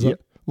the post, was it?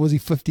 Was he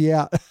 50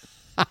 out?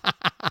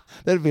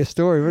 That'd be a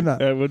story,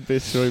 wouldn't it? It would be a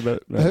story,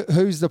 but... No.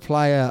 Who's the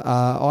player?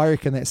 I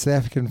reckon that South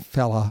African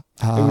fella.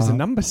 It was a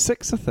number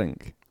 6, I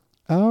think.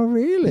 Oh,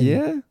 really?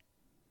 Yeah.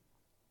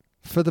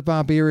 For the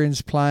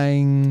Barbarians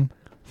playing...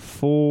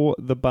 For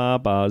the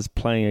Barbars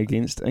playing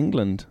against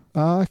England.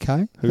 Oh,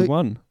 okay. Who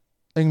won?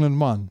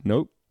 England won.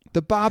 Nope.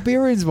 The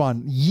Barbarians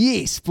won.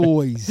 Yes,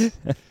 boys.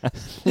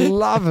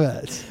 Love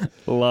it.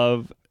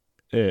 Love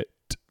it.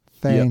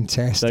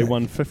 Fantastic. Yep. They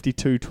won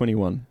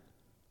 52-21.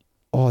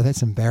 Oh,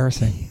 that's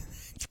embarrassing.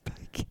 It's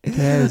big.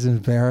 That is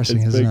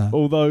embarrassing, isn't it?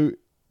 Although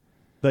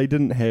they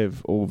didn't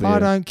have all their... I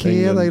don't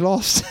care. England. They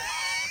lost.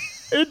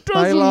 It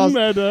doesn't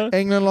matter.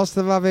 England lost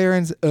the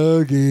Barbarians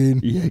again.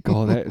 Yeah,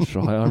 God, that's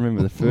right. I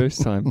remember the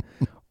first time.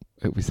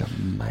 It was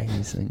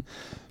amazing.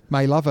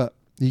 May love it.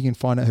 You can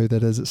find out who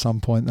that is at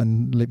some point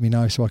and let me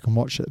know so I can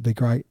watch it. It'd be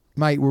great.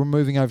 Mate, we're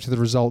moving over to the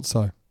results,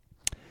 though.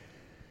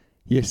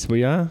 Yes,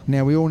 we are.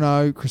 Now, we all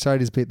know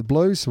Crusaders beat the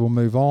Blues, so we'll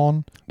move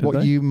on.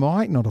 What you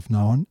might not have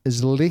known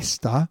is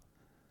Leicester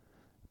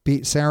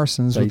beat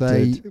Saracens with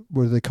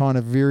a kind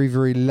of very,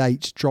 very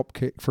late drop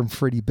kick from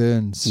Freddie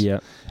Burns. Yeah.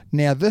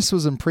 Now, this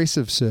was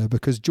impressive, sir,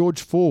 because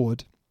George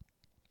Ford,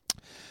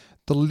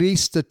 the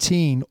Leicester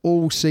 10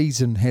 all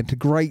season, had a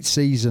great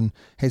season,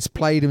 has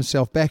played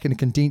himself back into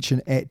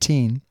contention at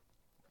 10,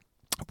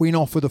 went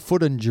off with a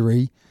foot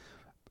injury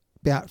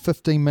about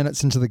 15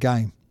 minutes into the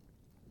game.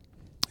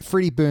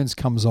 Freddie Burns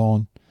comes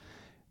on,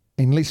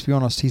 and let's be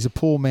honest, he's a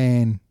poor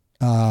man,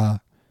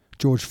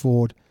 George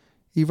Ford.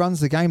 He runs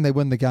the game, they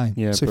win the game.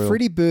 Yeah, so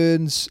Freddie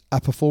Burns'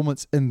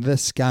 performance in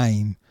this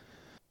game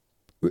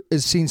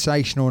is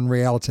sensational in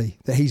reality,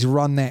 that he's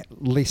run that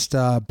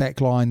Leicester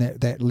backline,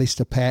 that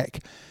Leicester pack.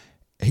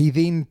 He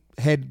then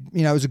had,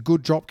 it was a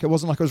good drop kick. It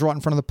wasn't like it was right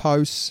in front of the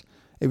posts.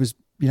 It was,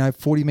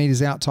 40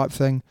 metres out type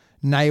thing.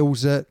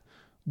 Nails it,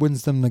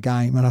 wins them the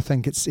game. And I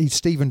think he's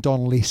Stephen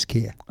Donnelly-esque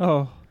here.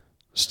 Oh.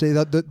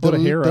 What a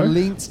hero. The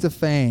Leicester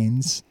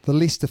fans,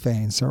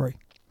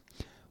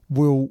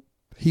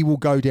 he will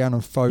go down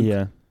in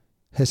folklore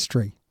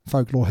history.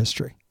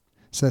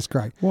 So that's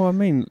great. Well, I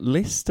mean,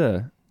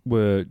 Leicester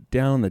were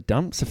down in the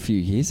dumps a few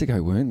years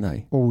ago, weren't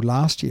they? Oh,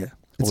 last year.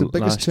 It's the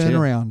biggest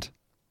turnaround.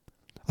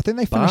 I think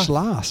they finished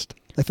last.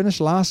 They finished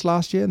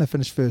last year and they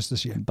finished first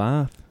this year.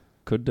 Bath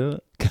could do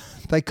it.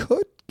 They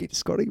could get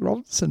Scotty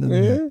Robinson in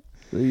there.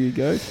 There you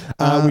go.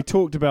 We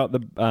talked about the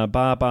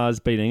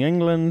Barbars beating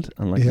England,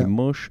 unlucky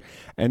mush.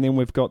 And then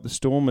we've got the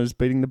Stormers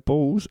beating the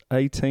Bulls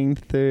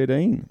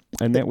 18-13.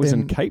 And that was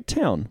in Cape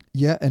Town.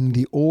 Yeah, and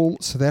the all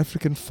South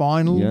African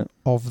final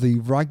of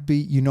the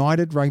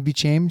United Rugby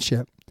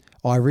Championship.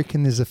 I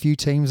reckon there's a few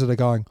teams that are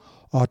going,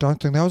 I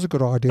don't think that was a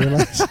good idea,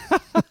 lads.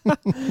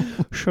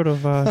 Should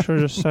have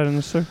just stayed in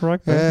the Super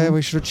Rugby. Yeah,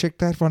 we should have checked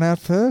that one out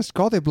first.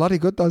 God, they're bloody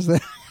good, those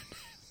there.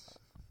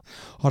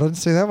 I didn't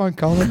see that one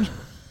coming.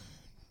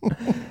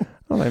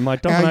 Well, they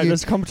might dominate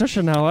this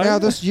competition now, eh? Now,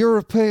 this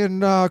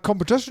European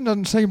competition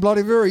doesn't seem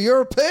bloody very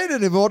European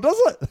anymore, does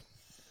it?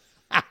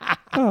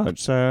 Oh,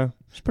 it's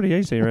pretty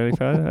easy, really,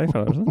 fellas,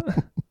 isn't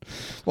it?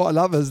 What I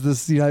love is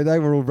this, they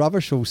were all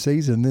rubbish all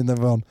season, then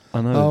they've gone,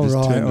 I know, they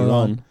just turned it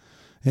on.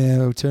 Yeah,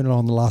 we'll turn it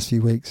on the last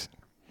few weeks.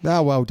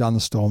 Oh, well done, the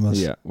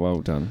Stormers. Yeah,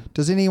 well done.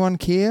 Does anyone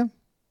care?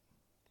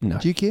 No.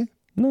 Do you care?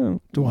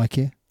 No. Do I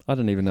care? I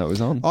didn't even know it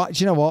was on. Do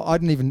you know what? I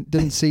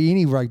didn't see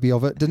any rugby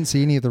of it. Didn't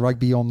see any of the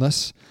rugby on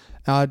this.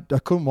 I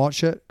couldn't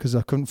watch it because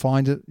I couldn't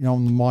find it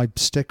on my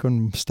stick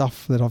and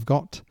stuff that I've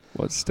got.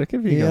 What stick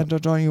have you got? Yeah,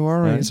 don't you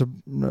worry. No? It's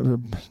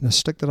a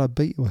stick that I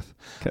beat you with.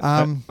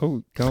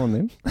 Go on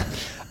then.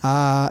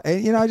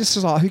 And, I just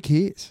was like, who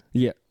cares?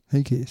 Yeah.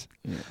 Who cares?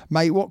 Yeah.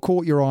 Mate, what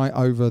caught your eye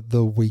over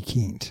the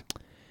weekend?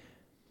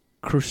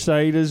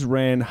 Crusaders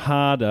ran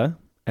harder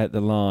at the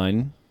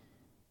line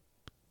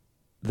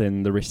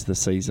than the rest of the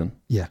season.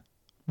 Yeah.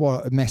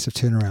 What a massive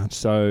turnaround.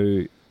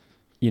 So,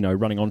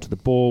 running onto the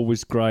ball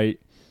was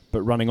great,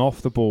 but running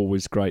off the ball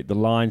was great. The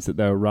lines that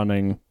they were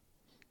running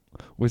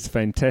was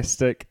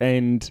fantastic,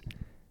 and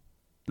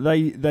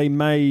they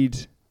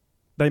made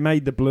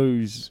the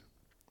Blues.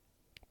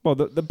 Well,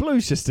 the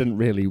Blues just didn't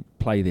really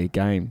play their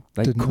game.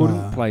 They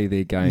couldn't play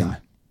their game. No.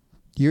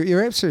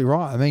 You're absolutely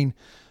right. I mean,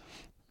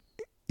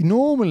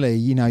 normally,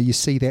 you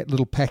see that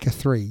little pack of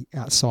three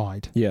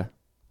outside. Yeah.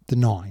 The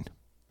 9.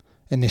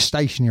 And they're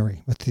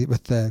stationary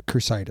with the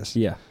Crusaders.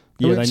 Yeah.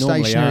 They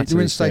normally are. They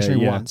went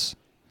stationary once.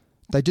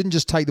 They didn't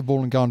just take the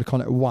ball and go into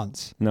contact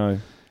once. No.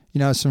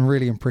 It's some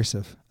really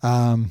impressive.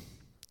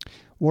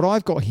 What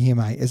I've got here,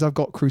 mate, is I've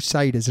got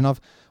Crusaders, and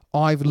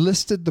I've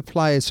listed the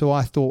players who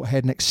I thought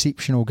had an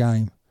exceptional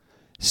game.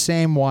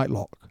 Sam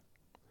Whitelock.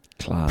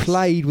 Class.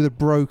 Played with a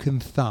broken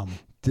thumb.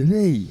 Did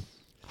he?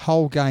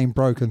 Whole game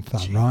broken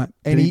thumb, right?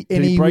 And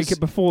did he break it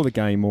before the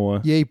game,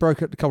 or? Yeah, he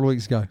broke it a couple of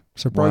weeks ago.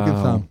 So broken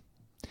thumb.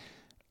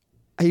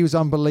 He was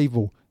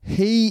unbelievable.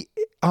 A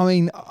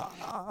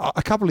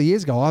couple of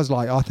years ago, I was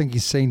like, I think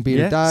he's seen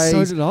better days.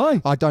 So did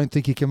I. I don't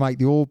think he can make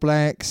the All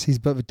Blacks. He's a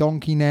bit of a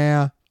donkey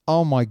now.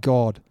 Oh, my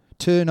God.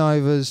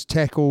 Turnovers,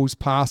 tackles,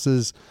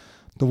 passes,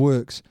 the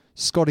works.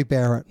 Scotty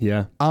Barrett.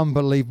 Yeah.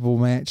 Unbelievable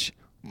match.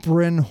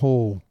 Bryn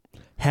Hall.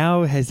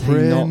 How has he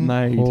not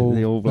made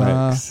the All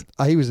Blacks?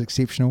 He was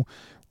exceptional.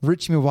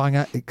 Richie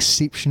Mwanga,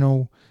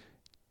 exceptional.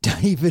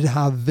 David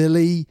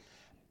Havili,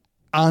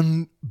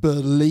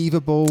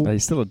 unbelievable.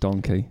 He's still a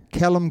donkey.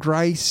 Callum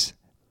Grace,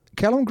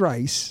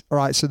 all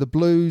right, so the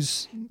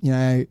Blues,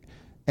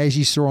 as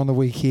you saw on the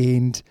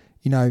weekend,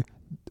 were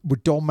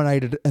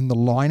dominated in the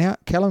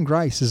line-out. Callum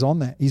Grace is on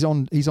that. He's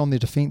on the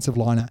defensive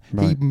line-out.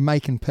 Right. He's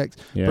making picks.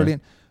 Yeah.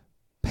 Brilliant.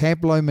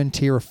 Pablo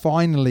Montero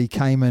finally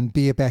came in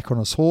bareback on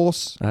his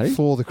horse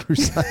for the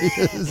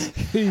Crusaders.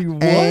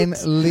 And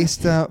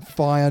Lester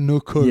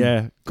Fianuku.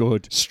 Yeah,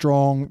 good.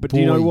 Strong But boy.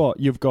 do you know what?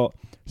 You've got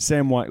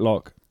Sam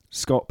Whitelock,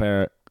 Scott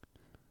Barrett,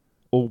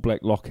 All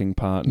Black locking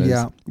partners.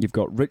 Yeah. You've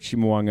got Richie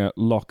Mwanga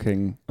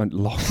locking? All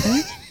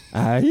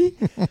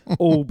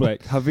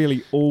Black.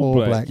 Havili, All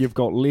Black. You've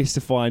got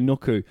Lester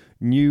Fianuku,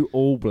 new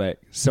All Black.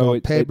 So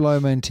Pablo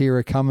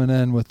Montero coming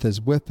in with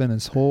his whip and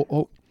his horse.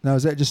 Oh, no,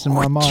 is that just in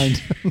my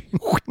mind?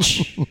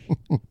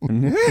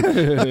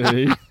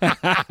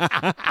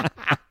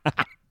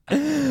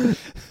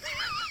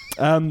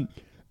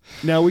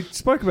 Now, we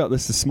spoke about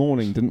this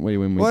morning, didn't we,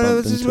 when we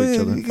bumped into each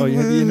other?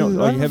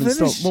 You haven't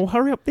stopped. Well,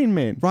 hurry up then,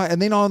 man. Right,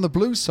 and then on the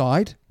Blues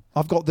side,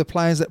 I've got the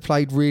players that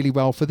played really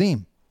well for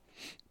them.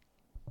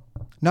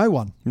 No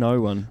one.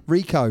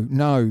 Rico,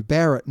 no.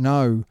 Barrett,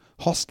 no.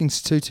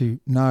 Hoskins Tutu,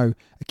 no.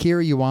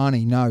 Akira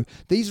Ioane, no.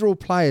 These are all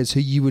players who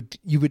you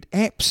would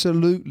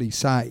absolutely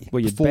say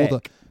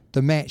before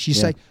the match. You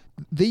say,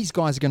 these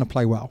guys are going to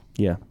play well.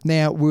 Yeah.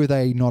 Now, were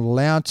they not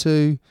allowed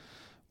to?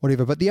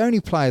 Whatever. But the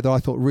only player that I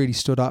thought really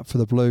stood up for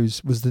the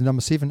Blues was the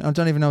number 7. I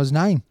don't even know his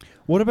name.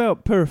 What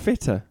about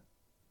Perifetta?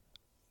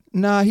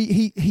 No,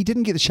 he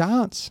didn't get the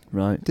chance.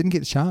 Right. Didn't get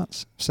the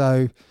chance.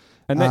 So...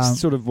 And that's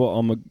sort of what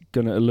I'm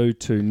going to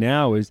allude to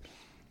now is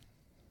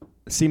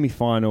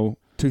semi-final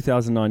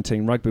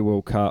 2019 Rugby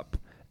World Cup,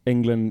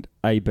 England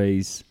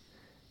ABs.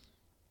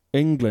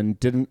 England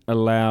didn't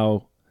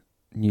allow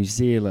New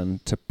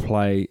Zealand to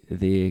play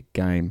their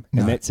game.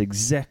 No. And that's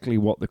exactly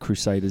what the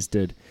Crusaders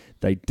did.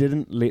 They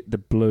didn't let the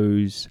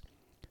Blues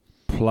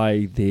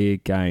play their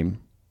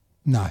game.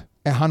 No.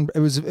 It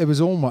was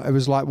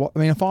like what I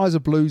mean, if I was a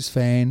Blues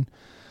fan,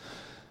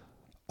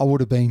 I would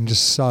have been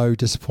just so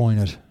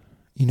disappointed.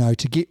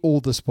 To get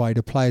all this way,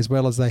 to play as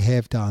well as they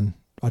have done,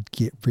 I'd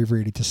get really,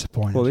 really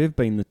disappointed. Well, they've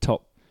been the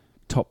top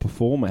top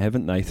performer,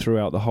 haven't they,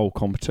 throughout the whole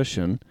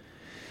competition,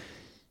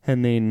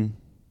 and then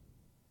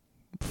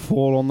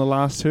fall on the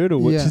last hurdle,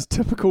 which is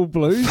typical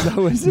Blues,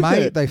 though, isn't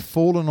Mate, it? they've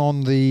fallen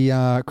on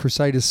the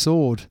Crusaders'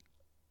 sword.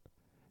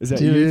 Is that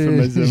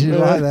euphemism? Did you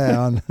like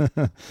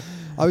that?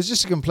 I was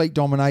just a complete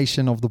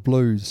domination of the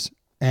Blues,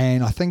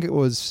 and I think it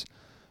was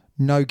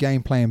no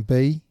game plan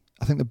B.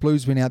 I think the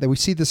Blues went out there. We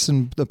see this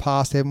in the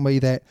past, haven't we,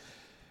 that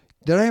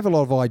they don't have a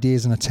lot of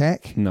ideas in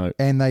attack. No.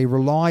 And they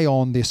rely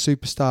on their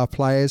superstar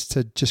players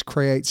to just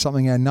create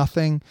something out of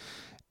nothing.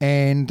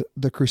 And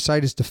the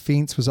Crusaders'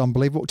 defence was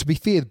unbelievable. To be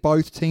fair,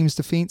 both teams'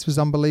 defence was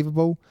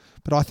unbelievable,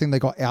 but I think they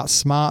got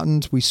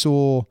outsmartened. We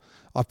saw,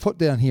 I've put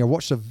down here, I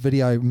watched a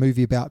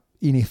movie about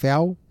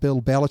NFL,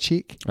 Bill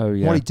Belichick. Oh,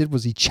 yeah. What he did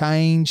was he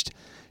changed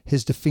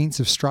his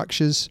defensive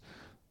structures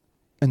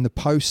in the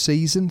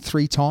postseason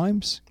 3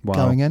 times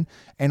going in.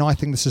 And I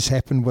think this has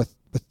happened with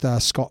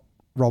Scott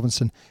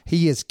Robinson.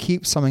 He has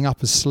kept something up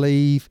his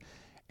sleeve,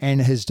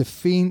 and his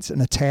defence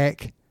and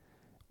attack,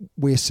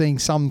 we're seeing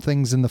some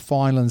things in the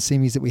final and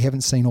semis that we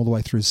haven't seen all the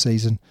way through the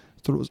season.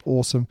 I thought it was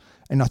awesome.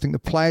 And I think the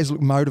players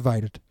look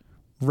motivated.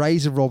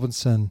 Razor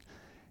Robinson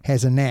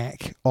has a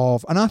knack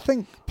of, and I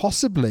think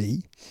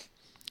possibly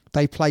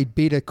they played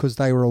better because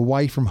they were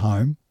away from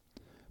home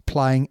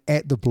playing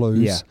at the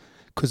Blues,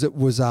 because it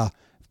was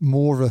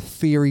more of a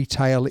fairy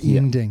tale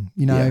ending.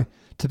 You know,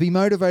 to be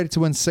motivated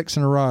to win 6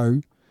 in a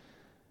row,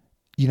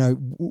 you know,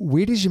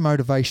 where does your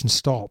motivation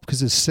stop?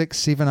 Because it's 6,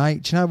 7,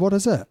 8. Do you know, what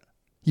is it?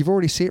 You've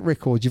already set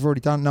records. You've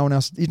already done no one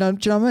else. You know,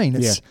 do you know what I mean?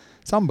 It's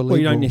unbelievable. Well,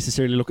 you don't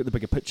necessarily look at the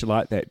bigger picture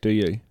like that, do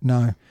you?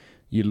 No.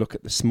 You look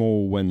at the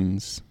small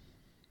wins.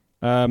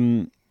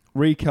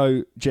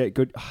 Rico, Jack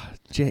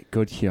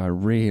Goodhue. I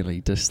really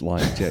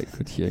dislike Jack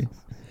Goodhue.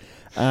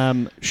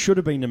 Should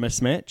have been a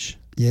mismatch.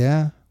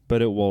 Yeah.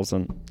 But it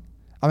wasn't.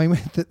 I mean,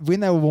 when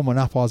they were warming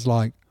up, I was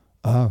like,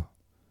 oh,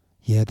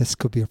 yeah, this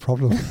could be a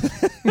problem.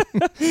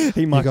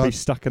 He might be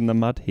stuck in the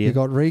mud here. You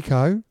got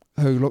Rico,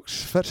 who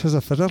looks fit as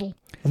a fiddle.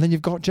 And then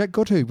you've got Jack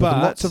Goodhue with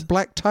lots of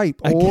black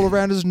tape all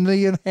around his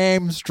knee and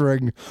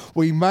hamstring.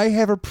 We may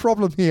have a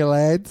problem here,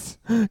 lads.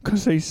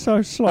 Because he's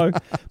so slow.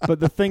 But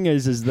the thing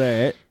is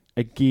that,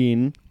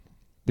 again,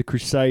 the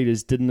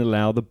Crusaders didn't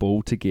allow the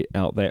ball to get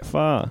out that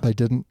far. They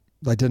didn't.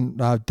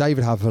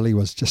 David Havili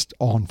was just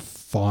on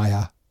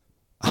fire.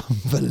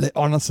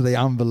 Honestly,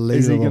 unbelievable.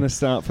 Is he going to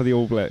start for the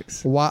All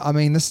Blacks? Well, I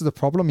mean, this is the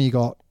problem. You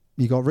got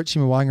Richie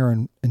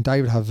Mwanga and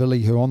David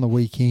Havili, who on the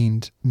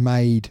weekend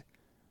made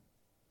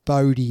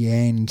Bodie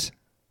and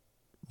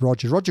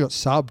Roger. Roger got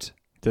subbed.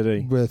 Did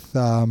he? With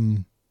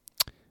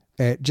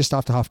at just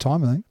after half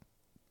time, I think.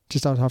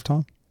 Just after half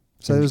time.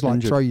 So it was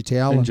like throw your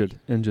towel. Injured.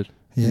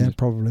 Yeah, injured.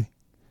 Probably.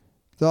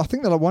 So I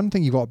think that one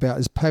thing you got about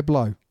is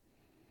Pablo.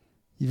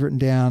 You've written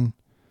down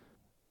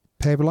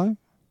Pablo.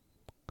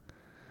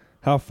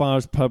 How far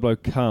has Pablo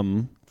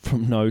come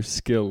from no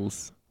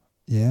skills?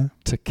 Yeah.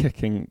 To kick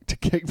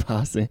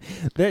passing.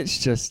 He's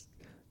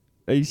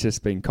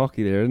just been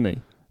cocky there, isn't he?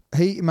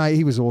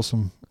 He was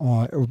awesome.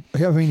 I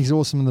mean, he's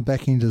awesome in the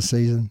back end of the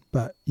season.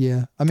 But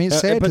yeah, I mean, it's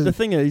sad. But the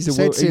thing is,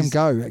 sad to see him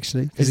go.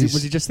 Actually,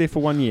 was he just there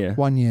for 1 year?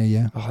 1 year,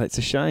 yeah. Oh, that's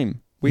a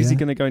shame. Where's he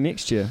going to go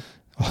next year?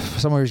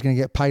 Somewhere he's going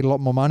to get paid a lot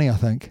more money, I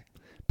think.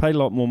 Paid a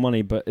lot more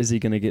money, but is he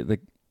going to get the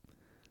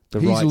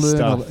right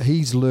stuff?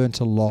 He's learnt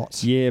a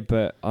lot. Yeah,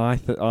 but I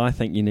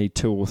think you need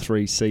 2 or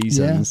 3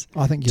 seasons.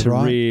 I think you're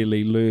right. To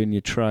really learn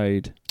your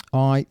trade.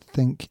 I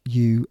think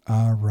you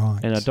are right.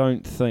 And I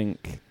don't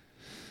think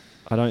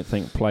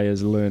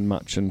players learn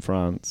much in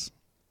France.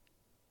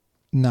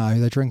 No,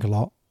 they drink a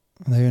lot.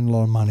 They earn a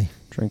lot of money.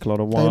 Drink a lot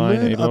of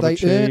wine, eat a lot of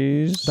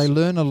cheese. They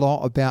learn a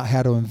lot about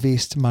how to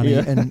invest money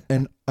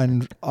in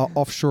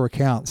offshore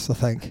accounts, I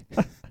think.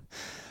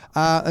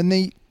 And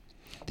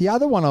the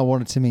other one I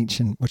wanted to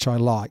mention, which I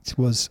liked,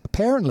 was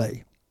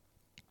apparently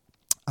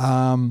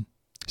Sam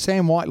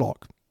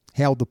Whitelock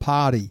held the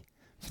party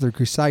for the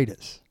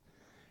Crusaders.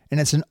 And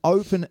it's an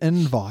open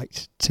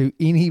invite to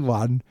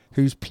anyone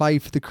who's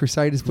played for the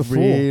Crusaders before.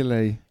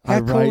 Really?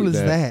 How cool is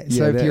that? Yeah,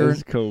 so if you're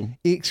cool. an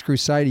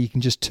ex-Crusader, you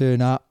can just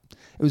turn up.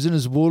 It was in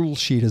his wool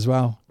shed as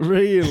well.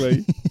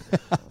 Really?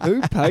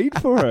 Who paid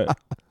for it?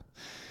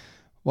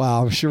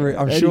 Well, I'm sure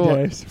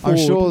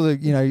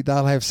that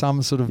they'll have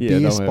some sort of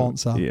beer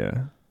sponsor.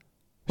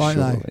 Won't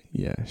they?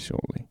 Yeah,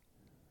 surely.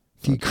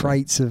 A few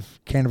crates of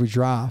Canterbury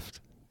Draft.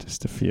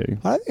 Just a few.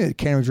 I don't think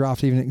Canterbury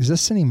Draft even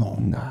exists anymore.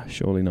 Nah,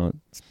 surely not.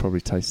 It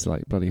probably tastes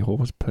like bloody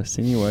horse piss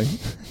anyway.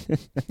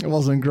 It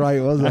wasn't great,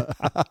 was it?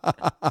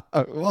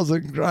 It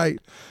wasn't great.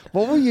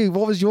 What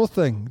was your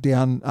thing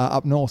down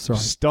up north? Sorry.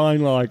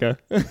 Steinlager.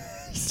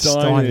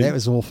 Stein. That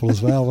was awful as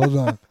well,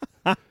 wasn't it?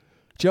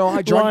 Do you know,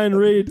 I drank, Lion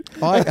red.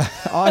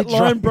 I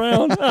Lion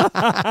brown.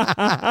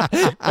 That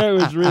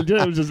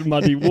was just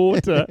muddy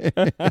water.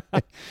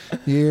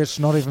 Yeah, it's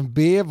not even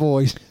beer,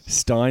 boys.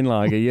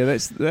 Steinlager. Yeah,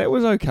 that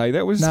was okay.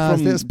 That was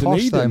from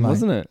Dunedin,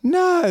 wasn't it?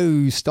 No,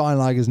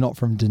 Steinlager's not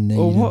from Dunedin.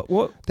 Well,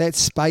 what? That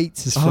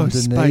Speight's is from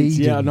Dunedin. Speight's.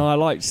 Yeah, no, I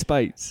liked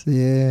Speight's.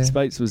 Yeah,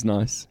 Speight's was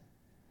nice.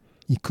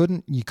 You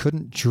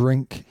couldn't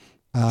drink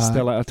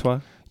Stella Artois.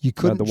 You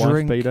couldn't the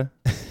drink wife beater.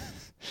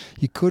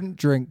 You couldn't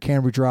drink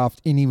Canterbury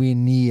Draft anywhere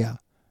near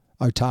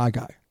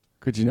Otago.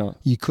 Could you not?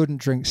 You couldn't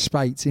drink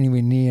Spates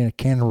anywhere near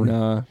Canterbury.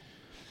 No.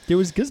 There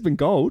was Gisborne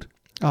Gold.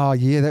 Oh,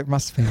 yeah, that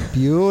must have been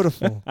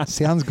beautiful.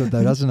 Sounds good,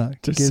 though, doesn't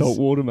it? Just salt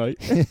water, mate.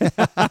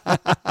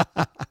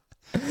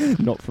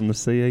 Not from the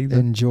sea either.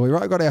 Enjoy.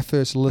 Right, got our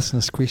first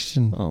listener's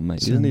question. Oh,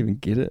 mate, you didn't even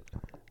get it.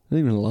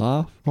 Didn't even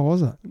laugh. What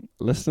was it?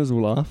 Listeners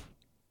will laugh.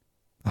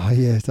 Oh,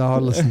 yeah,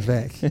 I'll listen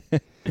back.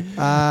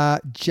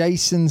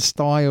 Jason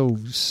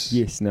Styles.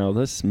 Yes, now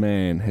this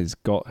man he's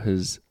got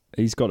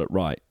it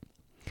right.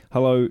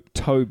 Hello,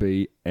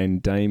 Toby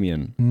and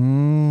Damien.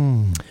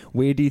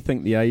 Where do you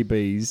think the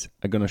ABs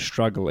are going to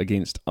struggle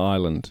against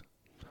Ireland?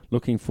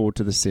 Looking forward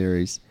to the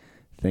series.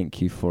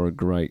 Thank you for a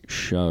great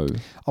show.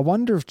 I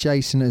wonder if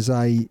Jason is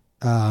an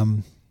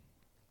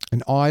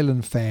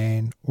Ireland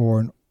fan or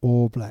an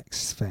All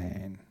Blacks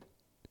fan.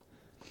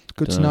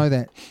 Good to know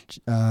that,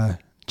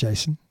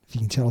 Jason, if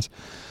you can tell us.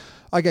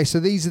 Okay,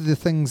 so these are the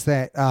things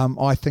that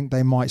I think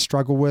they might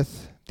struggle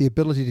with. The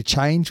ability to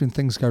change when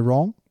things go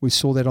wrong. We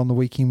saw that on the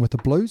weekend with the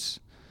Blues.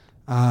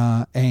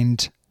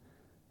 And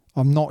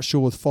I'm not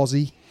sure with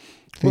Fozzie.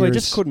 Well, they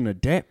just couldn't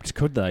adapt,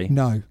 could they?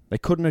 No. They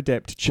couldn't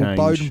adapt to change.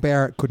 Well, Beauden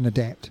Barrett couldn't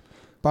adapt.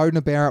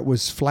 Beauden Barrett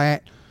was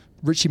flat.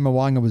 Richie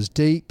Mwanga was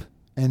deep.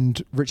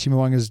 And Richie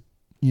Mwanga's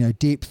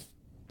depth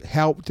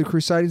helped the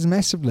Crusaders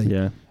massively.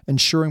 Yeah.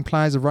 Ensuring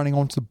players are running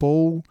onto the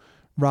ball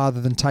rather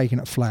than taking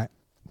it flat.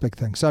 Big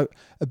thing. So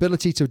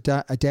ability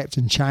to adapt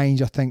and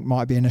change, I think,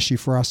 might be an issue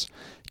for us.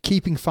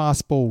 Keeping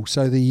fast ball.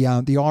 So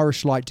the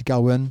Irish like to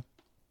go in.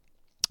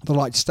 They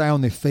like to stay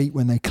on their feet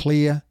when they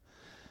clear.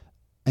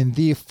 And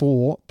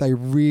therefore, they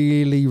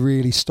really,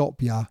 really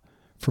stop you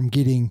from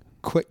getting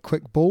quick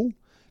ball.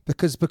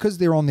 Because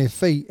they're on their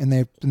feet and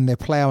they're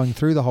ploughing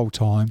through the whole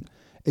time,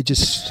 it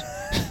just...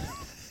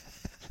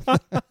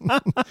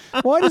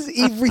 Why does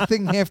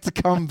everything have to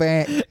come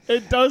back?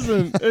 It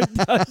doesn't.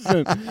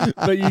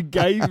 But you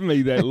gave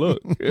me that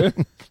look.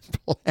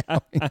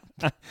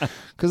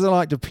 Because I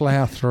like to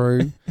plough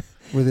through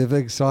with their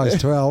big size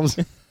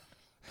 12s.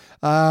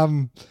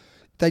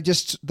 They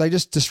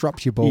just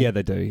disrupt your ball. Yeah,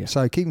 they do. Yeah.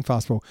 So keeping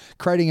fast ball,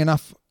 creating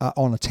enough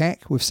on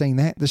attack. We've seen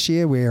that this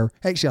year. Where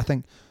actually I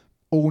think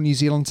all New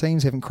Zealand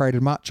teams haven't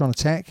created much on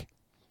attack.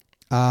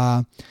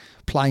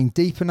 Playing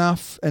deep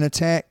enough in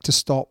attack to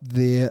stop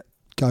their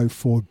go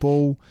forward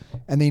ball.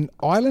 And then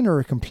Ireland are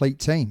a complete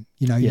team.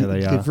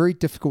 They're very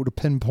difficult to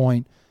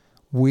pinpoint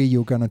where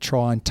you're going to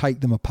try and take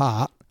them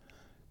apart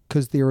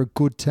because they're a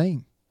good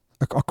team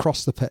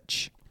across the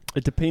pitch.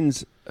 It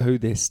depends who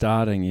they're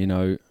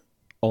starting,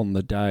 on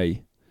the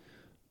day.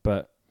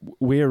 But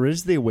where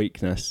is their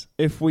weakness?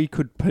 If we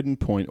could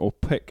pinpoint or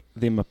pick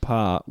them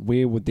apart,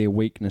 where would their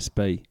weakness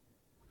be?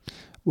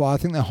 Well, I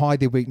think they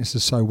hide their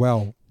weaknesses so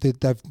well. They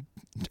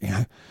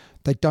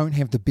don't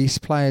have the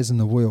best players in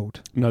the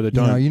world. No, they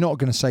don't. You're not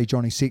going to say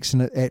Johnny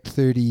Sexton at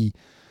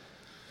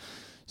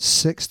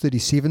 36,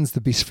 37 is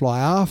the best fly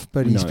half,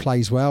 but he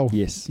plays well.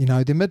 Yes. Their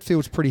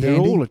midfield's pretty they're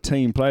handy. They're all a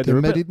team player.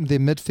 Their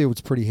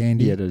midfield's pretty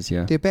handy. Yeah, it is,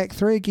 yeah. Their back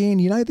three, again,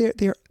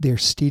 they're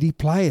steady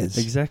players.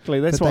 Exactly.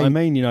 That's what I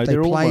mean. They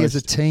they're play almost,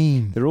 as a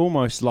team. They're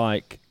almost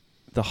like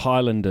the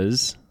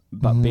Highlanders,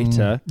 but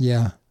better.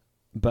 Yeah.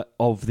 But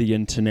of the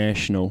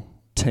international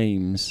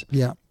teams.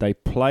 Yeah. They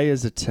play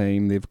as a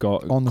team. They've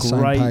got on the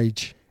same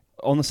page.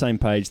 On the same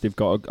page.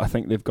 I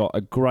think they've got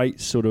a great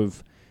sort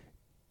of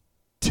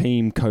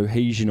team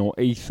cohesion or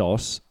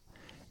ethos,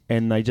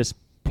 and they just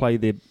play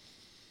their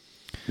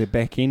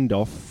back end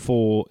off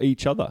for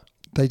each other.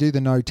 They do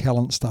the no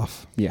talent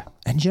stuff. Yeah.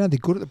 And they're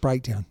good at the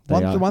breakdown.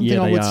 The one thing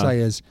I would say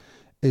is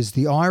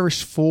the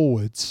Irish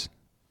forwards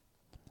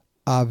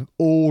are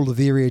all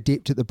very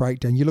adept at the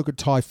breakdown. You look at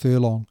Ty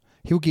Furlong,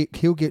 he'll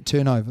get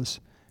turnovers.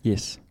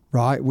 Yes.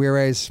 Right?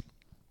 Whereas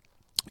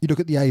you look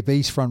at the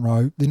AB's front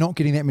row, they're not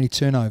getting that many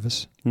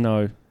turnovers.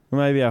 No.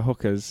 Maybe our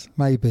hookers.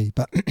 Maybe,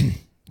 but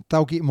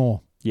they'll get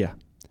more. Yeah.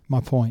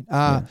 My point.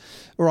 All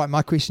right,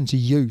 my question to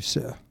you,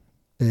 sir,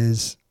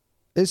 is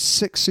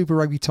 6 Super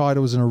Rugby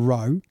titles in a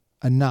row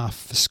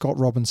enough for Scott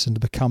Robinson to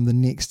become the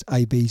next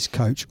AB's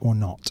coach or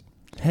not?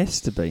 Has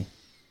to be.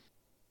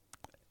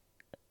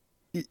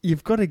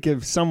 You've got to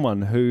give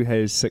someone who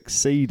has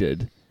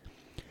succeeded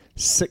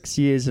 6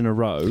 years in a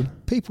row.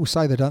 People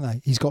say that, don't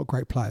they? He's got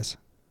great players.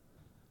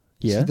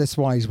 Yeah. So that's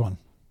why he's won.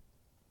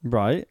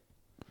 Right.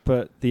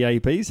 But the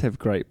ABs have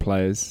great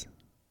players.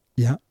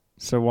 Yeah.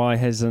 So why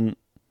hasn't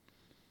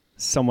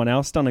someone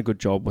else done a good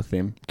job with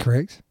them?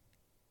 Correct.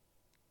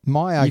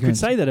 My argument, you could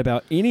say that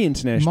about any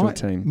international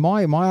team.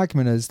 My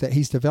argument is that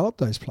he's developed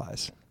those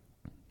players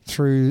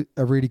through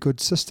a really good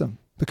system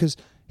because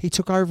he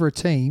took over a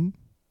team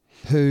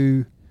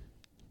who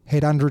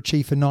had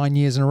underachieved for 9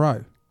 years in a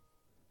row,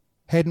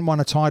 hadn't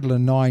won a title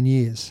in 9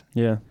 years.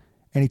 Yeah.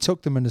 And he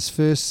took them in his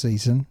first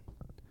season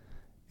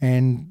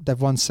and they've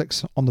won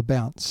 6 on the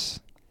bounce.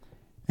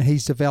 And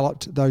he's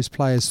developed those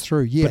players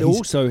through. Yeah, but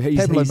also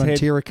Pablo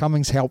Montero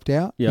Cummings helped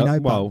out. Yeah,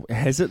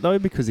 has it though?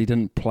 Because he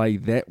didn't play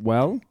that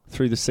well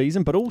through the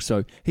season. But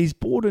also, he's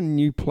brought in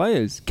new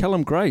players.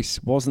 Callum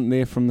Grace wasn't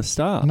there from the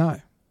start.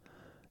 No.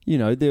 You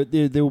know,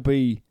 there'll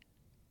be...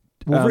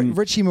 Well,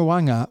 Richie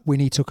Mwanga, when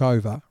he took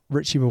over,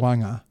 Richie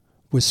Mwanga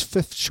was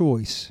 5th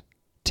choice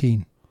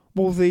 10.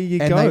 Well, there you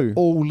and go. And they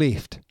all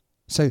left.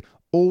 So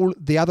all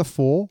the other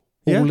 4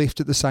 all left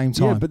at the same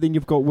time. Yeah, but then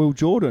you've got Will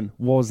Jordan,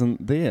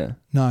 wasn't there.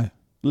 No.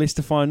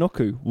 Lester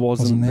Whainuku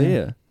wasn't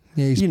there.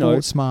 Yeah, he's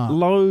bought smart.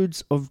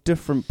 Loads of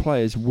different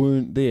players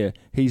weren't there.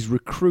 He's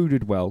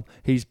recruited well.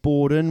 He's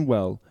bought in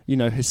well. You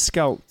know, his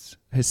scouts,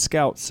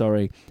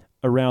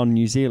 around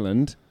New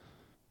Zealand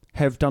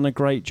have done a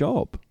great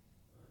job.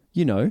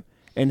 You know,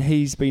 and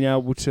he's been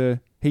able to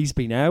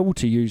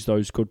use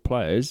those good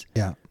players.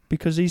 Yeah.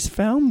 Because he's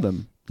found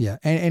them. Yeah,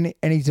 and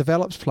he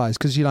develops players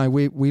because, you know,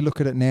 we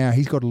look at it now.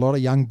 He's got a lot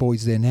of young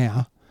boys there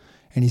now,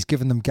 and he's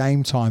given them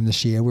game time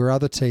this year where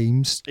other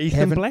teams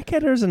Ethan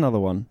Blackadder is another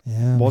one.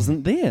 Yeah,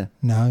 wasn't there.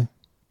 No.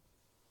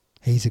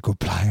 He's a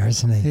good player,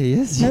 isn't he? He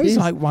is. No, he's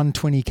like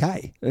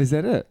 120k. Is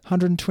that it?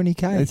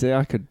 120k.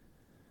 I could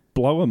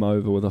blow him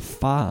over with a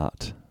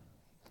fart.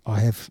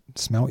 I have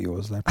smelt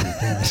yours. They're pretty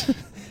bad.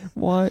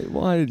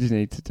 Why did you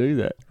need to do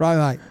that?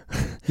 Right,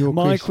 mate.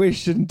 My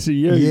question to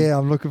you. Yeah,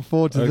 I'm looking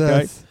forward to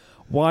this.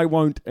 Why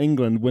won't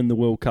England win the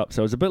World Cup?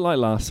 So it's a bit like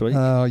last week.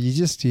 Oh, you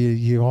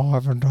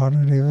haven't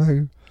done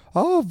anything.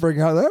 I'll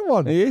bring out that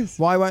one. Yes.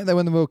 Why won't they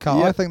win the World Cup?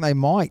 Yep. I think they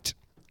might.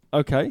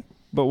 Okay,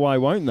 but why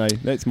won't they?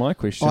 That's my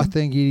question. I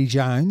think Eddie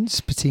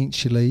Jones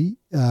potentially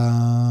may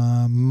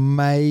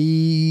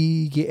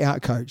get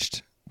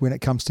outcoached when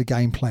it comes to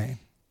game plan.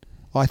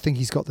 I think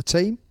he's got the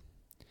team.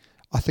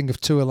 I think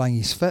if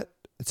Tuolangi's fit,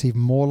 it's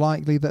even more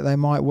likely that they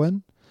might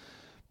win.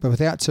 But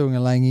without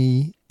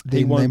Tuolangi,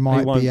 then they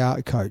might be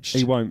outcoached.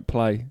 He won't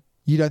play.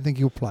 You don't think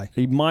he'll play?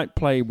 He might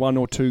play 1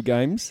 or 2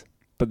 games,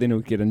 but then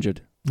he'll get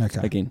injured. Okay.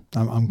 Again.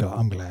 I'm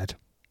glad.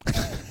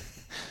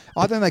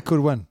 I think they could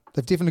win.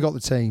 They've definitely got the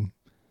team.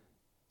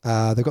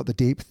 They've got the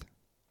depth.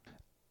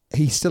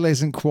 He still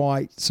hasn't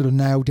quite sort of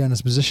nailed down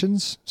his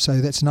positions,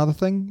 so that's another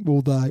thing.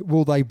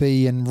 Will they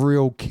be in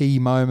real key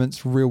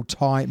moments, real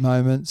tight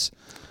moments?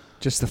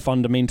 Just the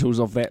fundamentals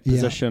of that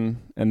position,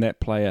 and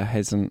that player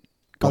hasn't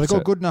got they've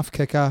got a good enough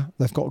kicker.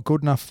 They've got a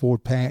good enough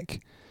forward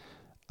pack.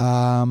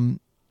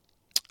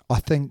 I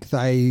think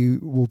they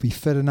will be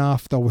fit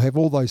enough. They'll have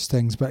all those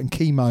things, but in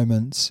key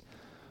moments,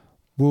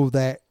 will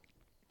that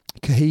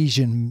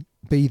cohesion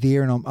be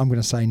there? And I'm going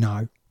to say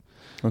no.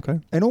 Okay.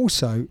 And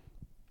also,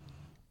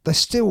 they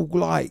still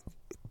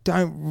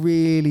don't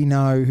really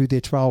know who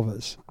their 12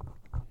 is.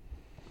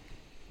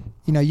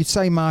 You know, you'd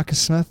say Marcus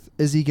Smith,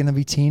 is he going to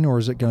be 10 or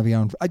is it going to be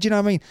on? Do you know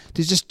what I mean?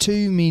 There's just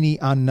too many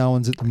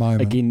unknowns at the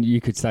moment. Again, you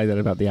could say that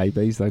about the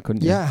ABs though,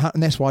 couldn't you? Yeah,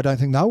 and that's why I don't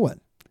think they'll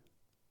win.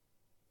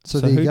 So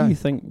there who you go. Do you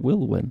think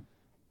will win?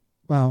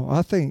 Well,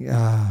 I think...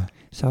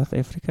 South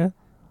Africa?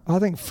 I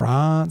think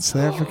France,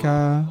 South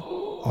Africa,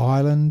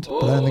 Ireland.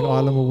 But I don't think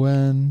Ireland will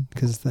win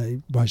because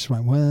they most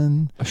won't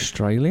win.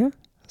 Australia?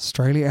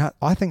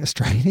 I think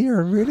Australia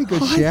are a really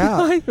good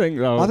shout. I think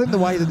the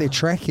way that they're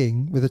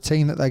tracking with the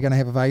team that they're going to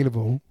have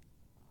available,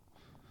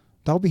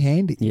 they'll be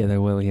handy. Yeah, they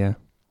will, yeah.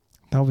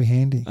 They'll be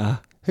handy.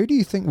 Who do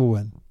you think will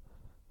win?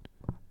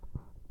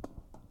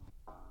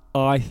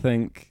 I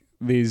think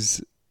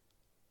there's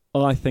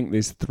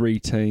 3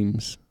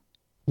 teams.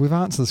 We've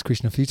answered this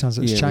question a few times.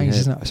 It's changed,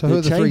 isn't it? So who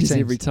are the 3 teams?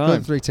 Every time. Who are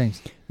the 3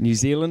 teams? New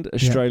Zealand,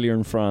 Australia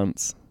and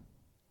France.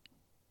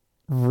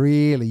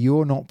 Really?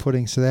 You're not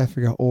putting South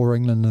Africa or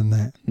England in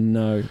that?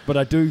 No. But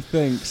I do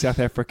think South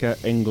Africa,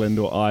 England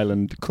or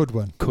Ireland could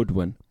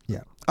win.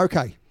 Yeah.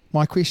 Okay.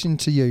 My question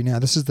to you now,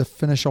 this is the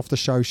finish off the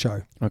show.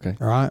 Okay.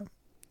 All right.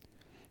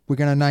 We're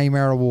going to name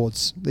our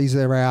awards. These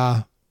are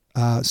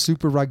our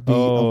Super Rugby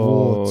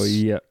awards. Oh,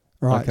 yeah.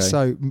 Right. Okay.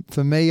 So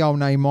for me, I'll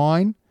name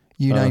mine.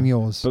 You name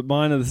yours. But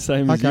mine are the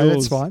same as yours. Okay,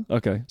 that's fine.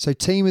 Okay. So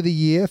team of the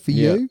year for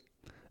you?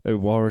 The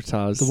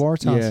Waratahs. The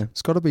Waratahs. Yeah.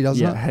 It's got to be,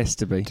 doesn't it? Yeah, it has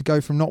to be. To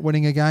go from not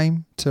winning a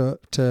game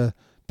to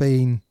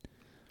being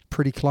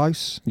pretty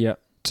close. Yeah.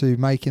 To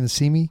making the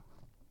semi.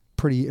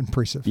 Pretty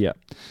impressive. Yeah.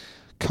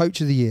 Coach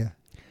of the year.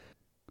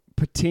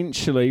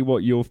 Potentially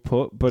what you've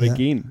put, but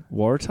again,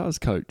 Waratahs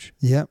coach.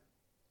 Yeah.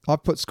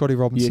 I've put Scotty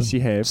Robinson. Yes,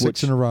 you have.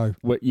 6 in a row.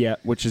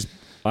 Which is,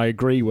 I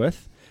agree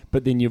with.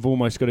 But then you've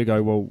almost got to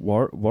go, well,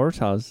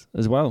 Waratahs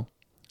as well.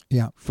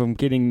 Yeah. From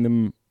getting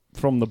them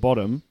from the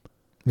bottom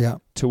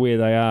to where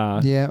they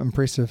are. Yeah,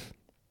 impressive.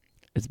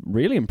 It's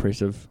really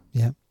impressive.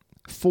 Yeah.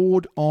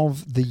 Forward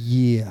of the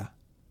year.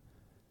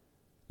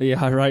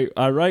 Yeah,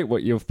 I rate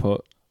what you've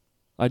put.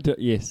 I do.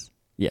 Yes.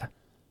 Yeah.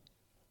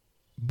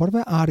 What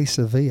about Artie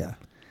Sevilla?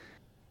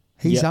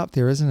 He's up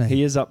there, isn't he?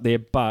 He is up there,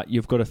 but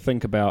you've got to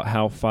think about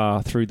how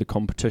far through the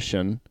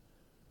competition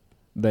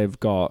they've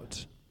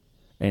got,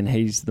 and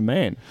he's the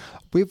man.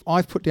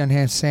 I've put down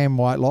here Sam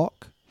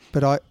Whitelock,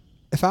 but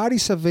if Artie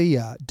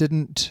Sevilla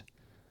didn't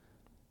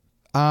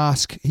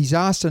ask, he's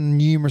asked on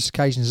numerous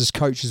occasions his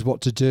coaches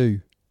what to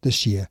do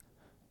this year.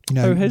 You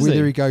know,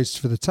 whether he goes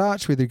for the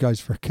touch, whether he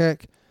goes for a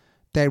kick,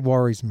 that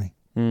worries me.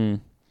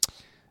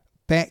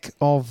 Back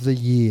of the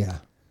year.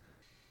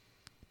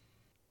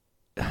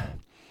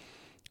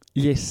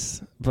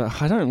 Yes,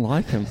 but I don't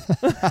like him.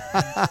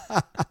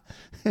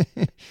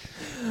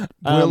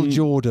 Will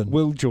Jordan.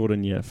 Will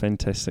Jordan, yeah,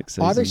 fantastic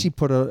season. I've actually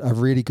put a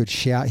really good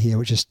shout here,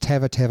 which is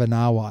Tava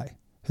Tavanawai,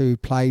 who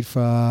played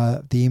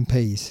for the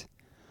MPs,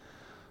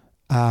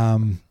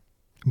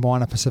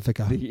 Moana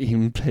Pacifica. The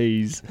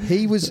MPs.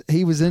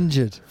 He was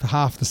injured for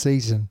half the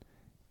season,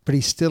 but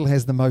he still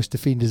has the most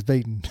defenders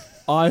beaten.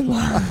 I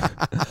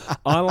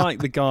like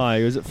the guy.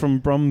 Is it from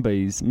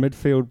Brumbies?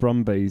 Midfield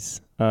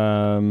Brumbies.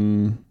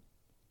 Len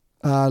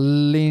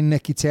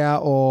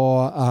Nikitau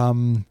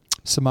or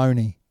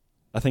Simone.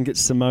 I think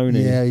it's Simone.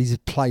 Yeah, he's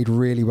played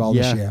really well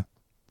this year.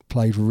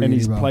 Played really well. And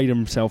he's played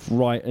himself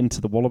right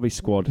into the Wallaby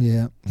squad.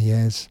 Yeah, he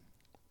has.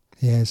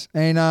 He has.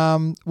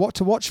 And what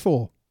to watch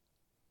for?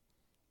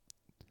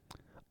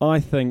 I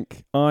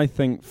think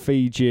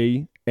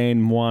Fiji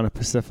and Moana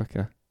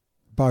Pacifica.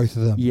 Both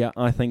of them. Yeah,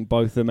 I think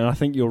both of them. And I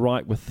think you're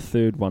right with the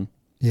third one.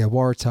 Yeah,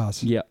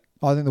 Waratahs. Yeah.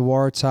 I think the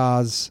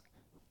Waratahs,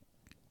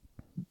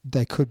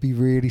 they could be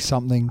really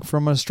something.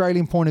 From an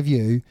Australian point of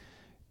view,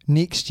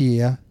 next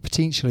year,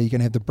 potentially, you're going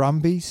to have the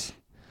Brumbies,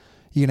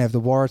 you're going to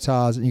have the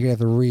Waratahs, and you're going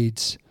to have the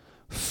Reds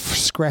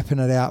scrapping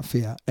it out for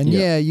you. And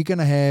you're going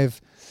to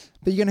have,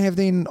 but you're going to have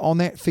then on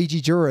that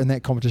Fiji Jura in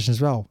that competition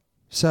as well.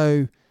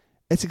 So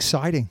it's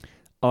exciting.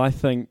 I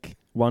think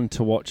one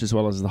to watch as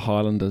well as the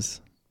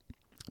Highlanders.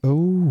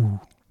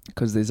 Oh.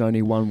 Because there's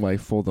only one way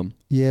for them.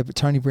 Yeah, but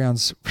Tony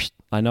Brown's...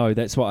 I know,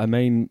 that's what I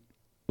mean.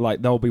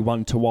 Like, they'll be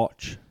one to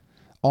watch.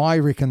 I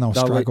reckon they'll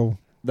struggle.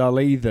 They'll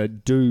either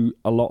do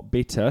a lot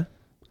better...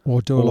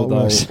 Or do a lot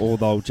worse. Or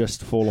they'll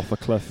just fall off a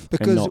cliff.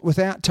 Because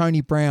without Tony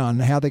Brown,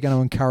 how are they going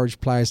to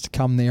encourage players to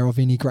come there of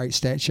any great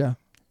stature?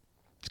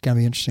 It's going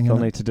to be interesting. They'll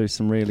need to do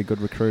some really good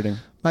recruiting.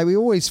 Mate, we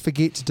always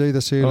forget to do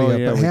this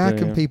earlier, but how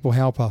can people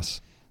help us?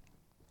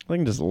 They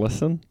can just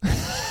listen.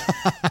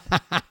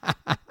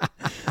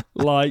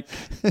 Like,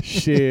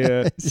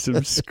 share,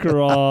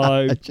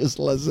 subscribe. Just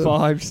listen.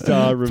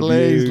 5-star review.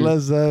 Please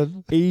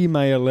listen.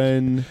 Email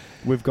in.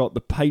 We've got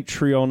the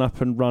Patreon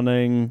up and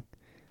running.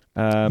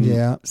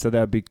 So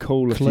that'd be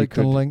cool if you could. Click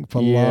the link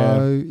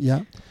below.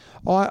 Yeah.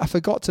 I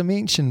forgot to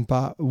mention,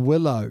 but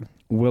Willow.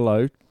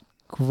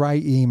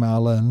 Great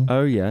email in.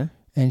 Oh, yeah.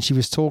 And she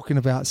was talking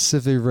about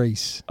Sivu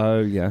Reece. Oh,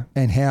 yeah.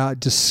 And how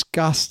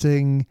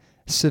disgusting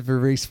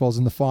Sivu Reece was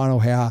in the final,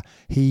 how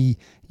he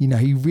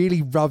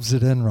really rubs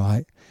it in,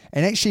 right?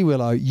 And actually,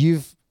 Willow,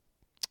 you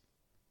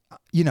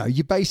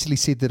basically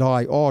said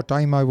that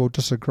Damo will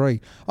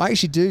disagree. I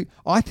actually do.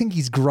 I think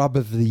he's grub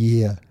of the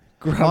year.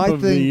 I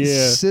think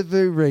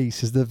Sivu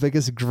Reece is the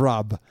biggest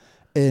grub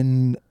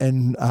in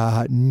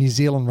New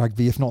Zealand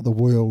rugby, if not the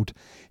world.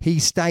 He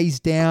stays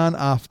down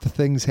after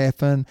things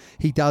happen.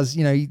 He does,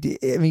 he's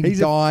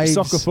a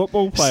soccer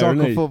football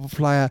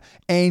player.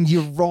 And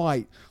you're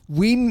right.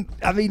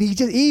 He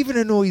just even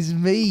annoys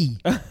me.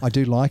 I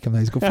do like him.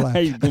 He's a good player.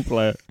 He's a good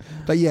player.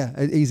 But yeah,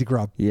 he's a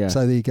grub. Yeah.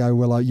 So there you go.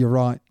 Well, you're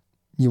right.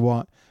 You're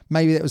right.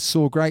 Maybe that was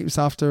sore grapes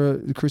after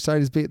the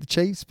Crusaders beat the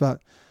Chiefs,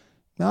 but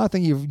no, I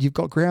think you've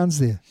got grounds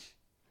there.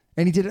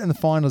 And he did it in the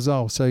final as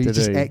well, so he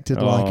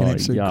acted like an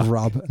absolute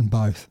grub in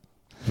both.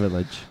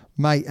 Village.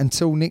 Mate,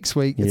 until next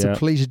week, it's a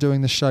pleasure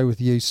doing the show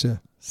with you,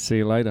 sir. See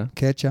you later.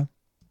 Catch ya.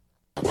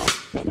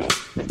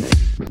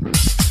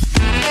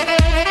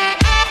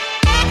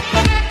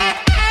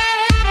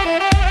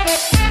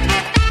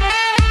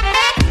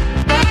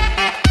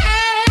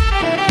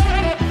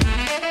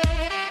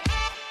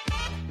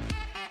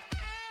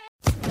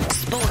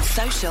 Sports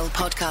Social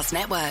Podcast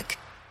Network.